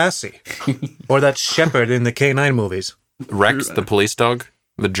wants a dogs? Lassie. Or that shepherd in the K9 movies. Rex, the police dog?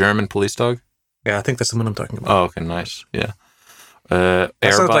 The German police dog? Yeah, I think that's the one I'm talking about. Oh, okay, nice. Yeah. That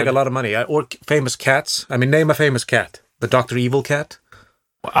sounds like a Airbud. lot of money. Or famous cats. I mean, name a famous cat. The Dr. Evil cat?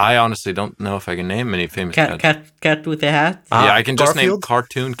 I honestly don't know if I can name any famous cats. Cat with a hat. Yeah, I can just name Garfield?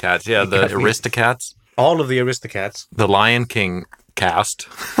 cartoon cats. Yeah, the Garfield. Aristocats, All of the Aristocats. the Lion King cast,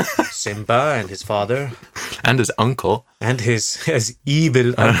 Simba and his father. and his uncle. And his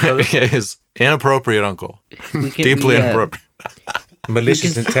evil uncle. His inappropriate uncle. We can Deeply inappropriate.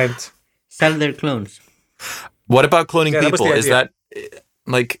 Malicious intent. sell their clones. What about cloning Yeah, that was people? the Is idea. that,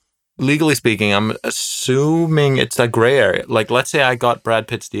 like, legally speaking, I'm assuming it's that gray area. Like, let's say I got Brad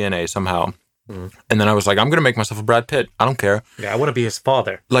Pitt's DNA somehow, and then I was like, I'm going to make myself a Brad Pitt. I don't care. Yeah, I want to be his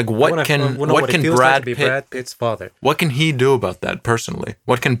father. Like, I what wanna can know what it can feels like Brad to be Pitt? Brad Pitt's father? What can he do about that personally?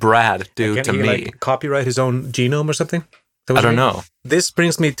 What can Brad do Can to he me? like copyright his own genome or something? That I was don't me? know. This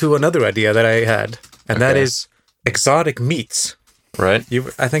brings me to another idea that I had, and that Okay. is exotic meats. Right?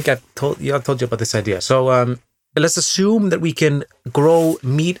 I think I've told you about this idea. So let's assume that we can grow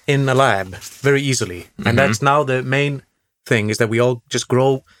meat in a lab very easily, and that's now the main thing is that we all just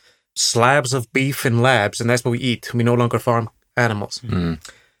grow slabs of beef in labs, and that's what we eat. We no longer farm animals.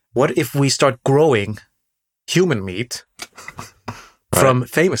 What if we start growing human meat from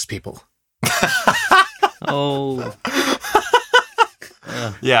famous people? Oh,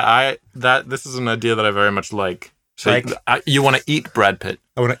 Yeah, this is an idea that I very much like. So Like- you want to eat Brad Pitt,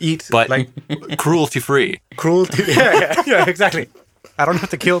 I want to eat but like cruelty free. cruelty. Yeah, exactly. I don't have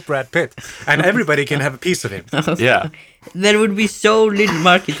to kill Brad Pitt, and everybody can have a piece of him. Yeah. there would be so little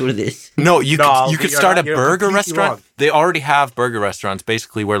market for this. No, you No, could you're start not- a you're burger completely restaurant. wrong. They already have burger restaurants,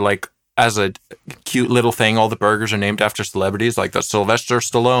 basically, where like as a cute little thing, all the burgers are named after celebrities, like the Sylvester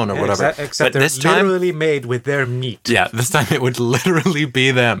Stallone or whatever. Except But they're this time, literally made with their meat. yeah, this time it would literally be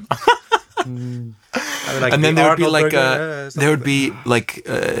them. Like And then the there would be Arnold like burger, there would be like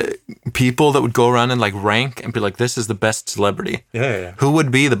people that would go around and like rank and be like, "This is the best celebrity." yeah. Who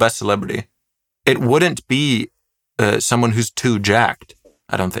would be the best celebrity? It wouldn't be someone who's too jacked.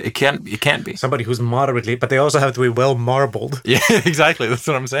 I don't think it can't be. Somebody who's moderately, but they also have to be well marbled. Yeah, exactly. That's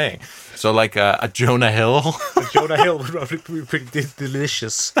what I'm saying. So like a Jonah Hill. Jonah Hill would probably be pretty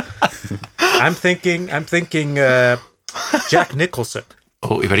delicious. I'm thinking Jack Nicholson.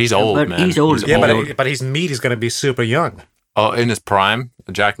 Oh, but he's old, But man. he's old. Yeah, Oh. but his meat is going to be super young. Oh, in his prime,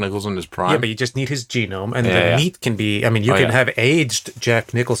 Jack Nicholson in his prime. Yeah, but you just need his genome, and Yeah, the yeah. meat can be. I mean, you Oh, can yeah. have aged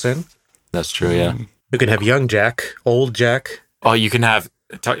Jack Nicholson. That's true. Yeah. You can have young Jack, old Jack. Oh, you can have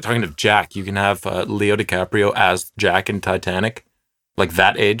talking of Jack. You can have Leo DiCaprio as Jack in Titanic, like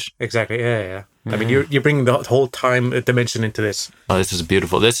that age. Exactly. Yeah. I mean, you're bringing the whole time dimension into this. Oh, this is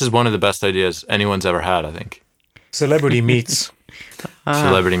beautiful. This is one of the best ideas anyone's ever had. I think. Celebrity meats.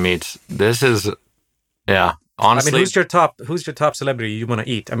 Celebrity meats. This is, yeah. I mean, Honestly, who's your top celebrity you want to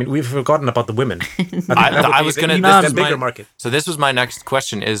eat? I mean, we've forgotten about the women. I was gonna. the This is bigger my, market. So this was my next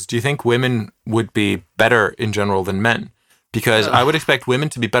question: is do you think women would be better in general than men? Because I would expect women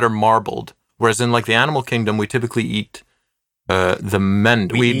to be better marbled, whereas in like the animal kingdom, we typically eat the men.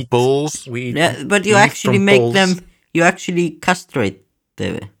 We eat bulls. We eat Yeah, but you meat actually from make bulls. them. You actually castrate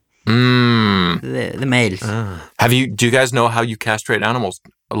the males. Do you guys know how you castrate animals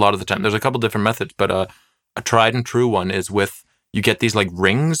a lot of the time? There's a couple different methods, but a tried and true one is with, you get these like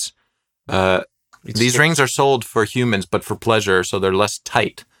rings. These rings are sold for humans, but for pleasure, so they're less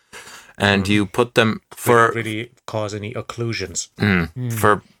tight. And you put them They for don't really cause any occlusions.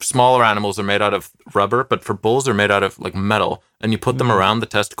 for smaller animals, they're made out of rubber, but for bulls, they're made out of like metal. And you put them around the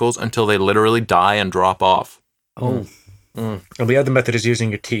testicles until they literally die and drop off. Oh, And the other method is using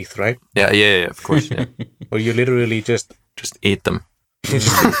your teeth, right? Yeah, of course. Yeah. Or you literally just Just eat them. you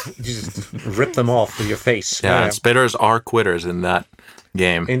just rip them off with your face. Yeah, and spitters are quitters in that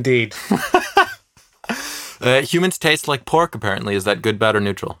game. Indeed. Humans taste like pork, apparently. Is that good, bad, or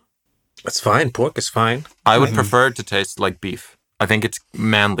neutral? That's fine. Pork is fine. I would prefer it to taste like beef. I think it's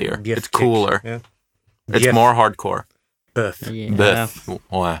manlier. Beef It's kick. cooler. Yeah. It's Beef. more hardcore. Beef. yeah. Beef.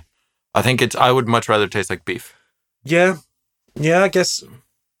 Why? I think I would much rather taste like beef. Yeah. Yeah, I guess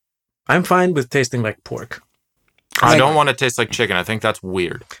I'm fine with tasting like pork. I don't want to taste like chicken. I think that's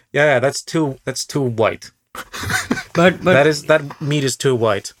weird. Yeah, that's too white. But That meat is too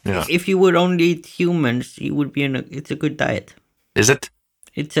white. Yeah. if you would only eat humans, you would be it's a good diet. Is it?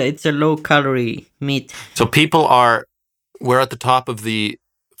 It's a low calorie meat. So we're at the top of the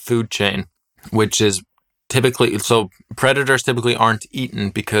food chain, which is typically, so predators typically aren't eaten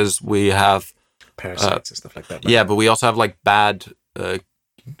because we have Parasites and stuff like that. Right? yeah, but we also have like bad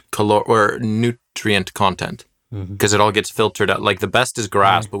calor or nutrient content because it all gets filtered out. Like the best is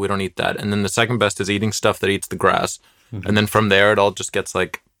grass, but we don't eat that. And then the second best is eating stuff that eats the grass. And then from there, it all just gets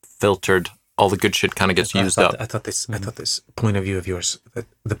like filtered. All the good shit kind of gets used up. I thought this point of view of yours that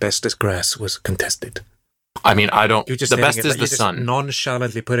the best is grass was contested. I mean, I don't. You're just The saying best it, is like, the you're just sun.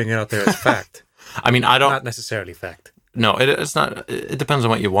 nonchalantly putting it out there as fact. I mean, I don't. Not necessarily fact. No, it's not. It depends on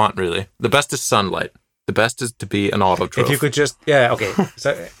what you want, really. The best is sunlight. The best is to be an autotroph. If you could just, yeah, okay.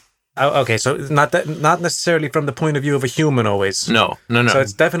 So not necessarily from the point of view of a human always. No. So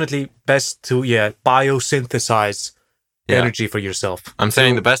it's definitely best to biosynthesize energy for yourself. I'm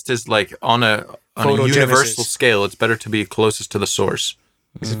saying the best is like on a universal Photogenesis. scale. It's better to be closest to the source.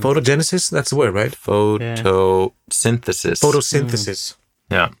 Is it photogenesis? That's the word, right? Photosynthesis. Photosynthesis.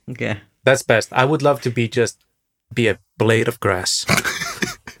 Yeah. Okay. That's best. I would love to be a blade of grass.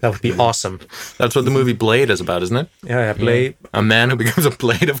 That would be awesome. That's what the movie Blade is about, isn't it? Yeah, blade. A man who becomes a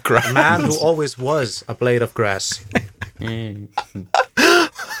blade of grass. A man who always was a blade of grass.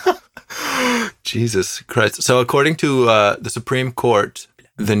 Jesus Christ. So according to the Supreme Court,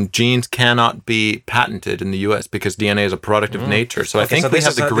 then genes cannot be patented in the US because DNA is a product of nature. So I think we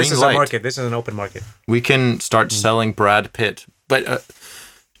have the green this is light. a market. This is an open market. We can start selling Brad Pitt. But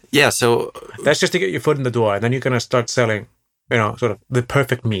yeah, so That's just to get your foot in the door, and then you're gonna start selling, sort of the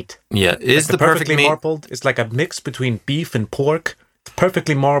perfect meat. yeah, is Like the perfect perfectly meat? marbled. It's like a mix between beef and pork. It's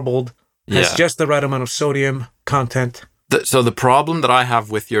perfectly marbled. Has Yeah. just the right amount of sodium content. So the problem that I have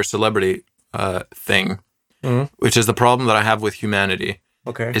with your celebrity thing, which is the problem that I have with humanity,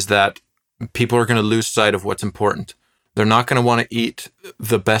 Okay. is that people are going to lose sight of what's important. They're not going to want to eat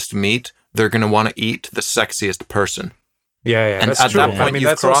the best meat. They're going to want to eat the sexiest person. Yeah, And that's at true. that point, you've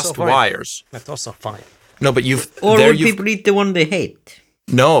that's also crossed fine. wires. That's also fine. No, but you've Or there would you've people eat the one they hate?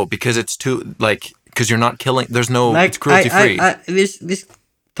 no, because it's too because you're not killing. There's no it's cruelty free. This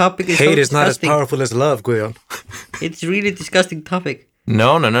topic is Hate so is not as disgusting. powerful as love, Guion. It's really disgusting topic.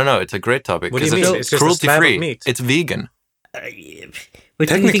 No. It's a great topic. What do you 'cause mean? It's just a cruelty slab of free. meat. It's vegan. But do you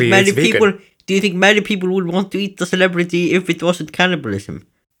Technically, think many it's vegan. people? Do you think many people would want to eat the celebrity if it wasn't cannibalism?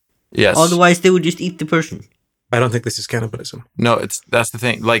 Yes. Otherwise, they would just eat the person. I don't think this is cannibalism. No, that's the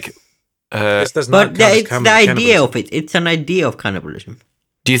thing. Like, This does not But count as it's the idea cannibalism. of it. It's an idea of cannibalism.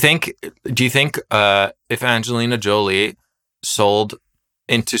 do you think if Angelina Jolie sold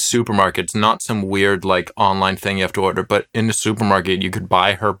into supermarkets, not some weird like online thing you have to order, but in the supermarket you could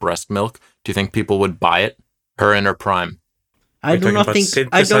buy her breast milk, do you think people would buy it? Her in her prime. I do talking not about think.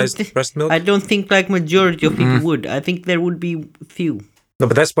 synthesized breast milk? I don't think like majority of people would. I think there would be few. No,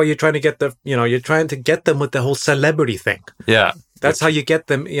 but that's why you're trying to get you're trying to get them with the whole celebrity thing. Yeah. That's how you get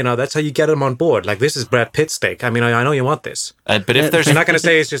them, that's how you get them on board. Like, this is Brad Pitt steak. I mean, I know you want this. But if there's You're not going to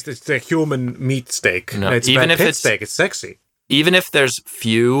say it's a human meat steak. No, It's even Brad if Pitt it's- steak. It's sexy. even if there's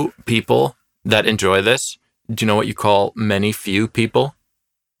few people that enjoy this, do you know what you call many few people?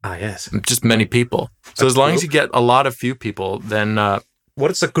 Ah, yes. Just many people. So as long as you get a lot of few people, then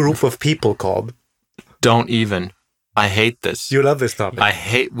What is a group of people called? don't even. I hate this. You love this topic.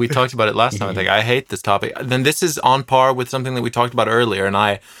 We talked about it last time, I think. I hate this topic. Then this is on par with something that we talked about earlier, and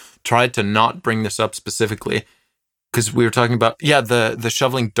I tried to not bring this up specifically because we were talking about, the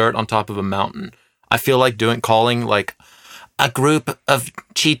shoveling dirt on top of a mountain. I feel like calling like a group of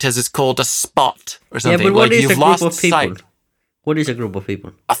cheetahs is called a spot or something. Yeah, but what like is you've a group lost of people? sight. What is a group of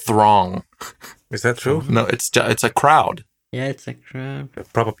people? A throng. Is that true? No, it's a crowd. Yeah, it's a crowd.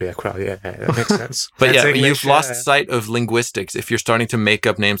 Probably a crowd. Yeah, that makes sense. But That's yeah, English, you've lost sight of linguistics if you're starting to make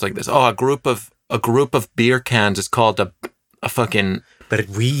up names like this. Oh, a group of beer cans is called a fucking But it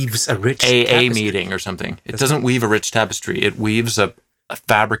weaves a rich AA tapestry. meeting or something. It doesn't weave a rich tapestry. It weaves a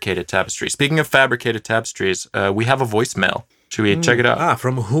fabricated tapestry. Speaking of fabricated tapestries, we have a voicemail. Should we check it out? Ah,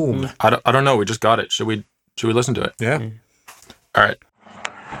 from whom? I don't know. We just got it. Should we listen to it? Yeah. All right.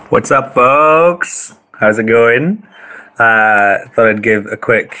 What's up, folks? How's it going? Thought I'd give a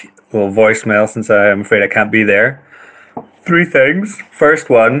quick little voicemail since I'm afraid I can't be there. 3 things. First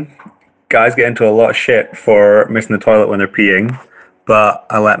one, guys get into a lot of shit for missing the toilet when they're peeing, but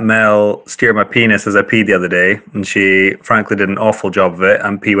I let Mel steer my penis as I peed the other day, and she frankly did an awful job of it,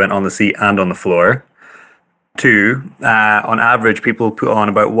 and pee went on the seat and on the floor. 2, on average, people put on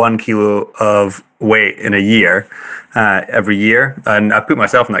about 1 kilo of weight in a year, every year. And I put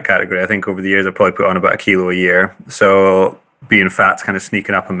myself in that category. I think over the years, I've probably put on about 1 kilo a year. So being fat's kind of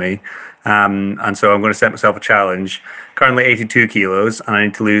sneaking up on me. And so I'm going to set myself a challenge. Currently 82 kilos, and I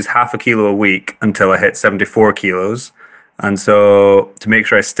need to lose half a kilo a week until I hit 74 kilos. And so to make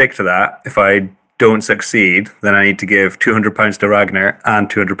sure I stick to that, if I don't succeed, then I need to give £200 to Ragnar and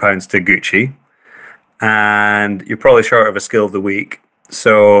 £200 to Gucci. And you're probably short of a skill of the week.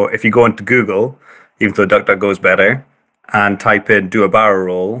 So if you go into Google, even though DuckDuckGo is better, and type in do a barrel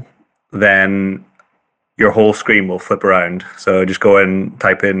roll, then your whole screen will flip around. So just go in,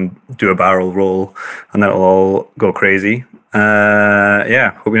 type in do a barrel roll, and then it'll all go crazy.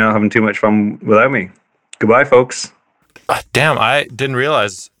 Yeah, hope you're not having too much fun without me. Goodbye, folks. Damn, I didn't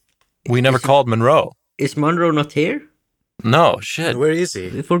realize we never called Monroe. Is Monroe not here? No, shit. Where is he?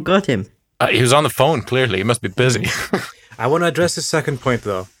 We forgot him. He was on the phone, clearly. He must be busy. I want to address his second point,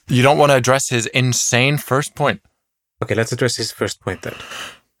 though. You don't want to address his insane first point. Okay, let's address his first point then.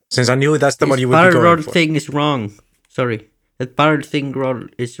 Since I knew that's the one you would be barrel going roll for. thing is wrong. Sorry. That barrel thing roll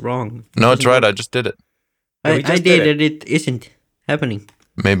is wrong. No, it's right. I just did it. Yeah, we I just did did and it isn't happening.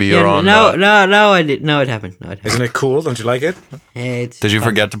 Maybe you're on. Now I did. Now it happened. Now it happened. Isn't it cool? Don't you like it? It's Did you fun.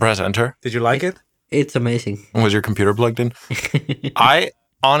 forget to press enter? Did you like it? It's amazing. Was your computer plugged in? I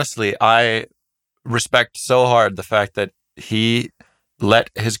respect so hard the fact that he let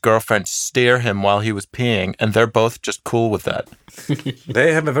his girlfriend steer him while he was peeing, and they're both just cool with that.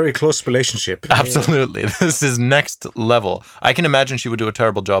 They have a very close relationship. Absolutely. This is next level. I can imagine she would do a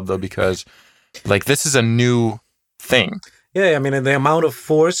terrible job, though, because like this is a new thing. Yeah, I mean, the amount of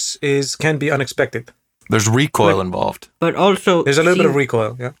force can be unexpected. There's recoil involved. But also, There's a little bit of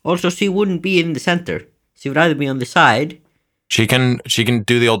recoil, yeah. Also, she wouldn't be in the center. She would either be on the side. She can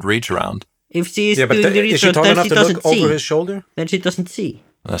do the old reach around. If she is Yeah, but doing the is she reach tall then enough she to doesn't look see. over his shoulder? Then she doesn't see.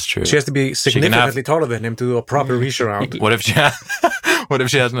 That's true. She has to be significantly taller than him to do a proper reach around. What if she what if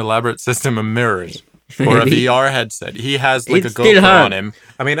she has an elaborate system of mirrors or a VR headset? He has like It's a still GoPro her. on him.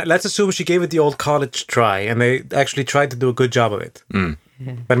 I mean, let's assume she gave it the old college try, and they actually tried to do a good job of it.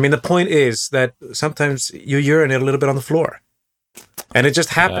 But I mean, the point is that sometimes you urinate a little bit on the floor, and it just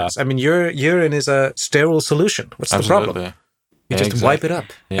happens. Yeah. I mean, your urine is a sterile solution. What's the problem? Absolutely. You Yeah, just exactly. wipe it up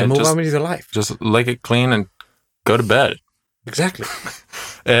Yeah, and move just- on with your life. Just lick it clean and go to bed. Exactly.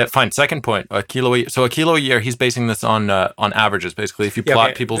 Fine. Second point. A kilo a year. He's basing this on averages. Basically, if you Yeah, plot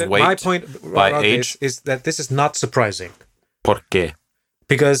okay, people's my weight point by around age. this is that this is not surprising ¿Por qué?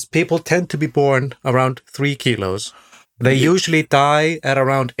 because people tend to be born around 3 kilos. They usually die at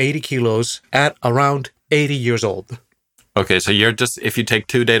around 80 kilos at around 80 years old. Okay, so you're just if you take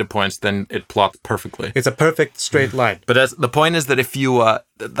 2 data points, then it plots perfectly. It's a perfect straight line. But the point is that if you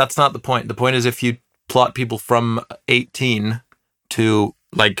that's not the point. The point is if you plot people from 18 to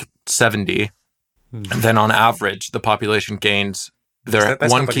like 70, then on average the population gains. They're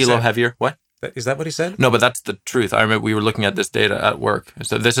That's not 1 what he kilo said. heavier. What? Is that what he said? No, but that's the truth. I remember we were looking at this data at work.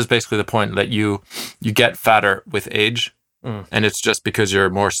 So this is basically the point that you get fatter with age, and it's just because you're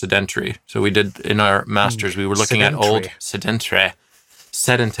more sedentary. So we did in our masters, we were looking at old sedentary.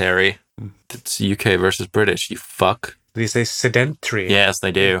 It's UK versus British. You fuck. They say sedentary. Yes,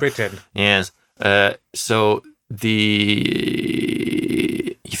 they do. Britain. Yes. So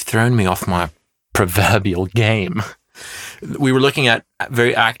you've thrown me off my proverbial game. We were looking at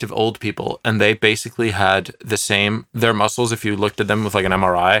very active old people, and they basically had the same. Their muscles, if you looked at them with like an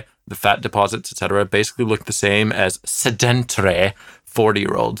MRI, the fat deposits, etc., basically looked the same as sedentary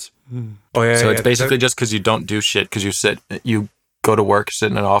 40-year-olds. Oh yeah. So yeah, it's basically just because you don't do shit, because you go to work,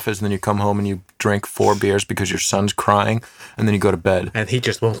 sit in an office, and then you come home and you drink 4 beers because your son's crying, and then you go to bed. and he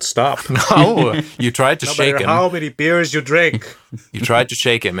just won't stop. Oh, you tried to No shake matter him. how many beers you drink, You tried to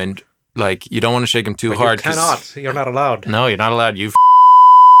shake him, and like you don't want to shake him too but hard. you 'cause- cannot. You're not allowed. No, you're not allowed. You.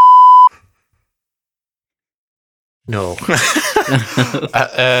 No.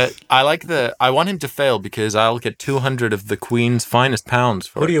 I like I want him to fail because I'll get 200 of the Queen's finest pounds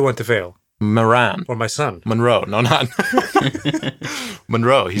for Who do you want to fail? Moran. Or my son? Monroe. No, not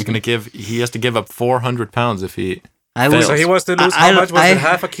Monroe. He has to give up 400 pounds if he. I Fails. So he wants to lose how much? Was it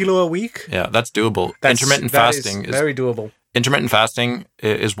half a kilo a week? Yeah, that's doable. That Intermittent is fasting is very doable. intermittent fasting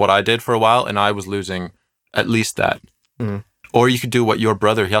is what I did for a while, and I was losing at least that. Mm. Or you could do what your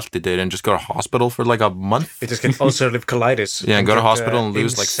brother Hjalti did and just go to hospital for like a month. You just get ulcerative colitis. Yeah, and go to get, hospital and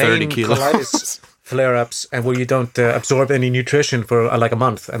lose like 30 insane kilos. colitis flare-ups, and where you don't absorb any nutrition for like a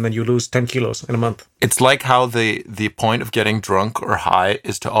month, and then you lose 10 kilos in a month. It's like how the point of getting drunk or high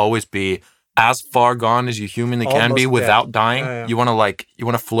is to always be as far gone as you humanly can be Almost without dead. dying. Yeah, yeah. You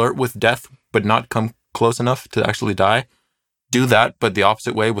want to flirt with death but not come close enough to actually die. Do that, but the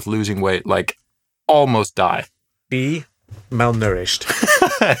opposite way with losing weight, like almost die. Be malnourished.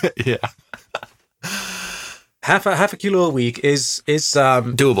 Yeah, half a kilo a week is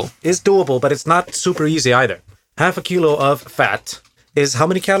doable. doable, but it's not super easy either. Half a kilo of fat is how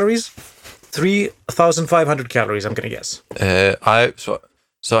many calories? 3,500 calories, I'm gonna guess.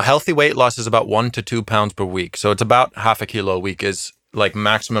 So healthy weight loss is about 1 to 2 pounds per week. So it's about half a kilo a week is like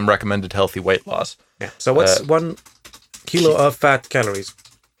maximum recommended healthy weight loss. Yeah. So what's 1 kilo of fat calories?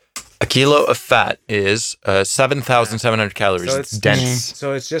 A kilo of fat is 7,700 calories. So it's dense.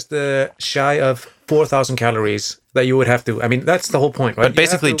 So it's just shy of 4,000 calories that you would have to. I mean, that's the whole point, right? But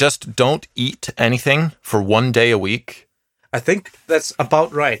basically, just don't eat anything for 1 day a week. I think that's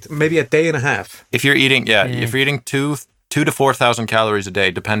about right. Maybe a day and a half. If you're eating, if you're eating 2 to 4,000 calories a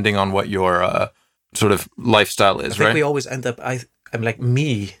day, depending on what your sort of lifestyle is, I think right? we always end up. I'm like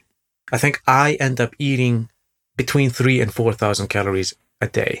me. I think I end up eating between 3,000 and 4,000 calories a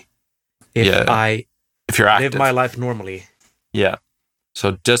day if you're active. live my life normally. Yeah.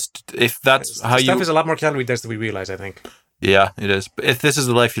 So just if that's how Stuff you is a lot more calorie dense than we realize, I think. Yeah, it is. But if this is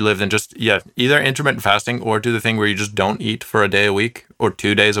the life you live, then just either intermittent fasting or do the thing where you just don't eat for a day a week or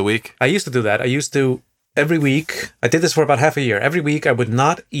 2 days a week. I used to do that. I used to every week. I did this for about half a year. Every week I would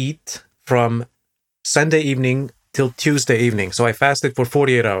not eat from Sunday evening till Tuesday evening. So I fasted for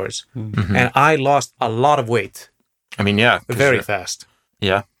 48 hours. Mm-hmm. And I lost a lot of weight I mean, yeah. very fast.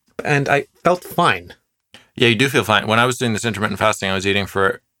 Yeah. And I felt fine. Yeah, you do feel fine. When I was doing this intermittent fasting, I was eating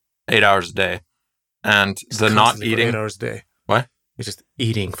for 8 hours a day. And the not Constantly for eating... 8 hours a day. What? You're just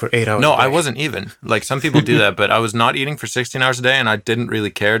eating for 8 hours No, a day. I wasn't even. Like, some people do that, but I was not eating for 16 hours a day, and I didn't really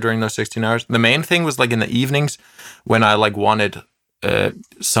care during those 16 hours. The main thing was, like, in the evenings when I, like, wanted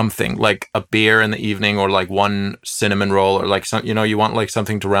something, like a beer in the evening or, like, one cinnamon roll or, like, some, you want, like,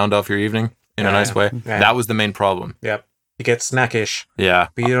 something to round off your evening in a nice way. Yeah. That was the main problem. Yep. You get snackish, Yeah.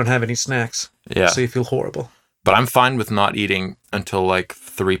 but you don't have any snacks. Yeah. So you feel horrible. But I'm fine with not eating until, like,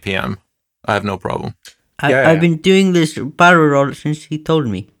 3 p.m. I have no problem. I've been doing this barrel roll since he told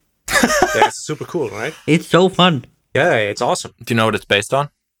me. Yeah, it's super cool, right? It's so fun. Yeah, it's awesome. Do you know what it's based on?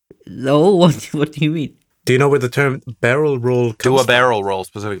 No, what do you mean? Do you know where the term barrel roll comes Do a from? barrel roll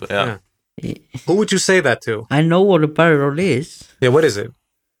specifically, yeah. Who would you say that to? I know what a barrel roll is. Yeah, what is it?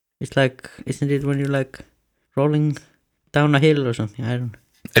 It's like, isn't it when you're like rolling down a hill or something? I don't know.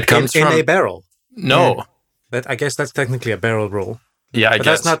 It comes in from... a barrel. No. I guess that's technically a barrel roll. Yeah, I But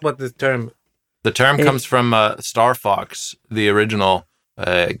guess. that's not what the term... The term comes from Star Fox, the original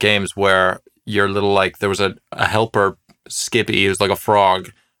games where you're little, like, there was a helper, Skippy, he was like a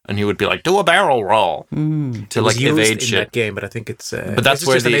frog, and he would be like, do a barrel roll to, like, used evade in shit. that game, but I think it's... But that's it's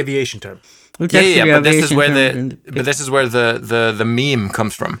where just an the- aviation term. It's Yeah, actually but this is aviation where term but this is where the meme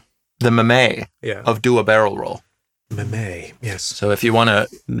comes from. The meme Yeah. of do a barrel roll. Meme, yes. So if you wanna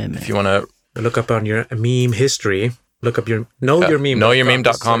Look up on your meme history. Look up your... Knowyourmeme.com.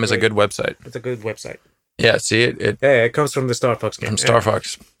 knowyourmeme.com is a good website. It's a good website. Yeah, see it Yeah, it comes from the Star Fox game. from Star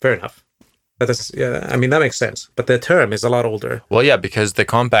Fox. Fair enough. I mean, that makes sense. But the term is a lot older. Well, yeah, because the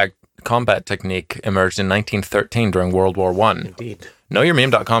combat technique emerged in 1913 during World War One. Indeed.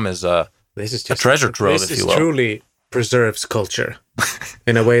 Knowyourmeme.com is This is a treasure trove, if you will. This truly preserves culture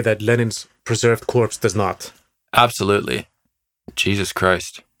in a way that Lenin's preserved corpse does not. absolutely. Jesus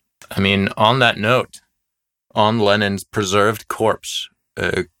Christ. I mean, on that note, on Lenin's preserved corpse,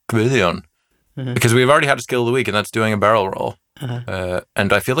 Gwydion, because we've already had a skill of the week, and that's doing a barrel roll.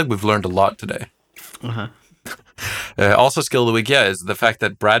 And I feel like we've learned a lot today. Also, skill of the week, is the fact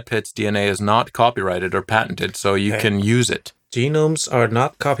that Brad Pitt's DNA is not copyrighted or patented, so you can use it. Genomes are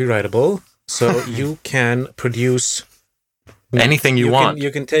not copyrightable, so you can produce Anything you want. You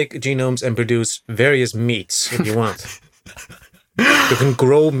can take genomes and produce various meats if you want. You can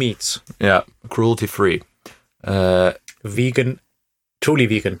grow meats. Yeah, cruelty-free. Vegan, truly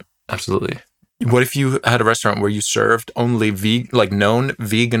vegan. Absolutely. What if you had a restaurant where you served only known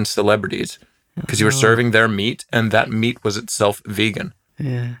vegan celebrities? Because you were serving their meat, and that meat was itself vegan.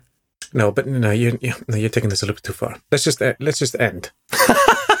 Yeah. No, but no, you're taking this a little bit too far. Let's just end.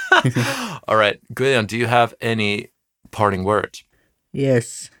 All right, Gwydion, do you have any parting words?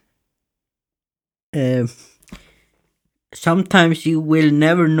 Yes. Sometimes you will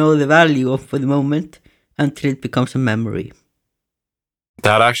never know the value of the moment until it becomes a memory.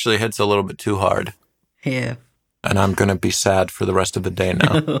 That actually hits a little bit too hard, Yeah. and I'm gonna be sad for the rest of the day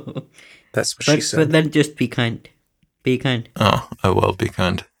now. That's what she But said. then just be kind. Be kind. Oh, I will be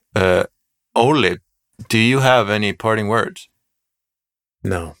kind. Ole, do you have any parting words?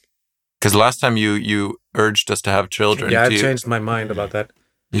 No. Because last time you urged us to have children. Yeah, Do I've changed my mind about that.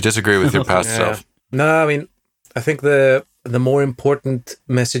 you disagree with your past Yeah. self? No, I mean, I think the more important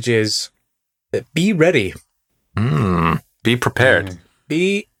message is be ready. Be prepared.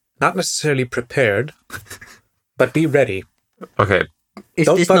 Be not necessarily prepared, but be ready. Okay. Is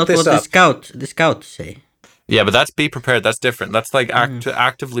Don't this fuck not this what up. the scouts say? Yeah, but that's be prepared. That's different. That's like to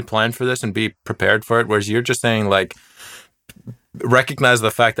actively plan for this and be prepared for it. Whereas you're just saying like, recognize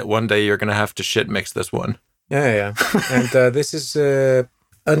the fact that one day you're going to have to shit mix this one. Yeah. And this is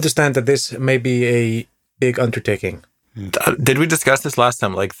understand that this may be a big undertaking. Did we discuss this last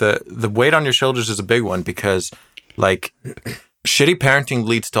time? Like the weight on your shoulders is a big one because like shitty parenting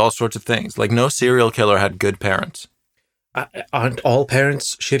leads to all sorts of things. Like no serial killer had good parents. Aren't all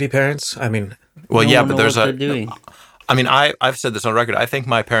parents shitty parents? I mean, Well, No yeah, one but know there's what a. they're doing. I mean, I've said this on record. I think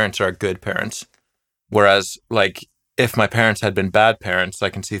my parents are good parents, whereas like if my parents had been bad parents, I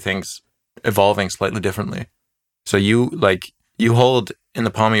can see things evolving slightly differently. So you hold in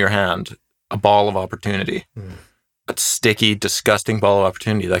the palm of your hand a ball of opportunity, a sticky, disgusting ball of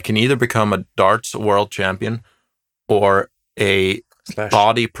opportunity that can either become a darts world champion or a slash.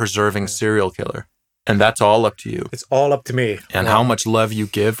 body-preserving serial killer, and that's all up to you. It's all up to me. And how much love you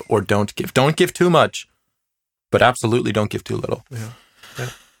give or don't give. Don't give too much, but absolutely don't give too little.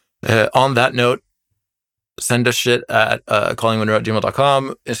 Yeah. On that note, send us shit at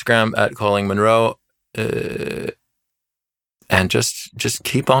callingmonroe@gmail.com, Instagram at callingmonroe, and just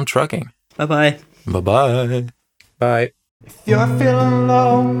keep on trucking. Bye-bye. Bye-bye. Bye. If you're feeling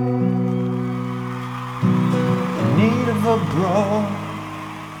low, in need of a bro,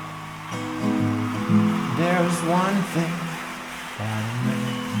 there's one thing that'll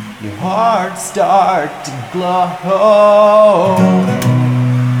make your heart start to glow.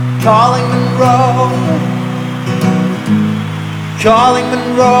 Calling Monroe, calling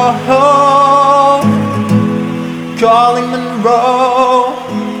Monroe, calling Monroe,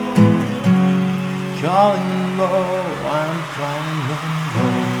 calling Monroe, I'm calling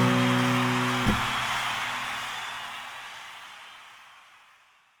Monroe.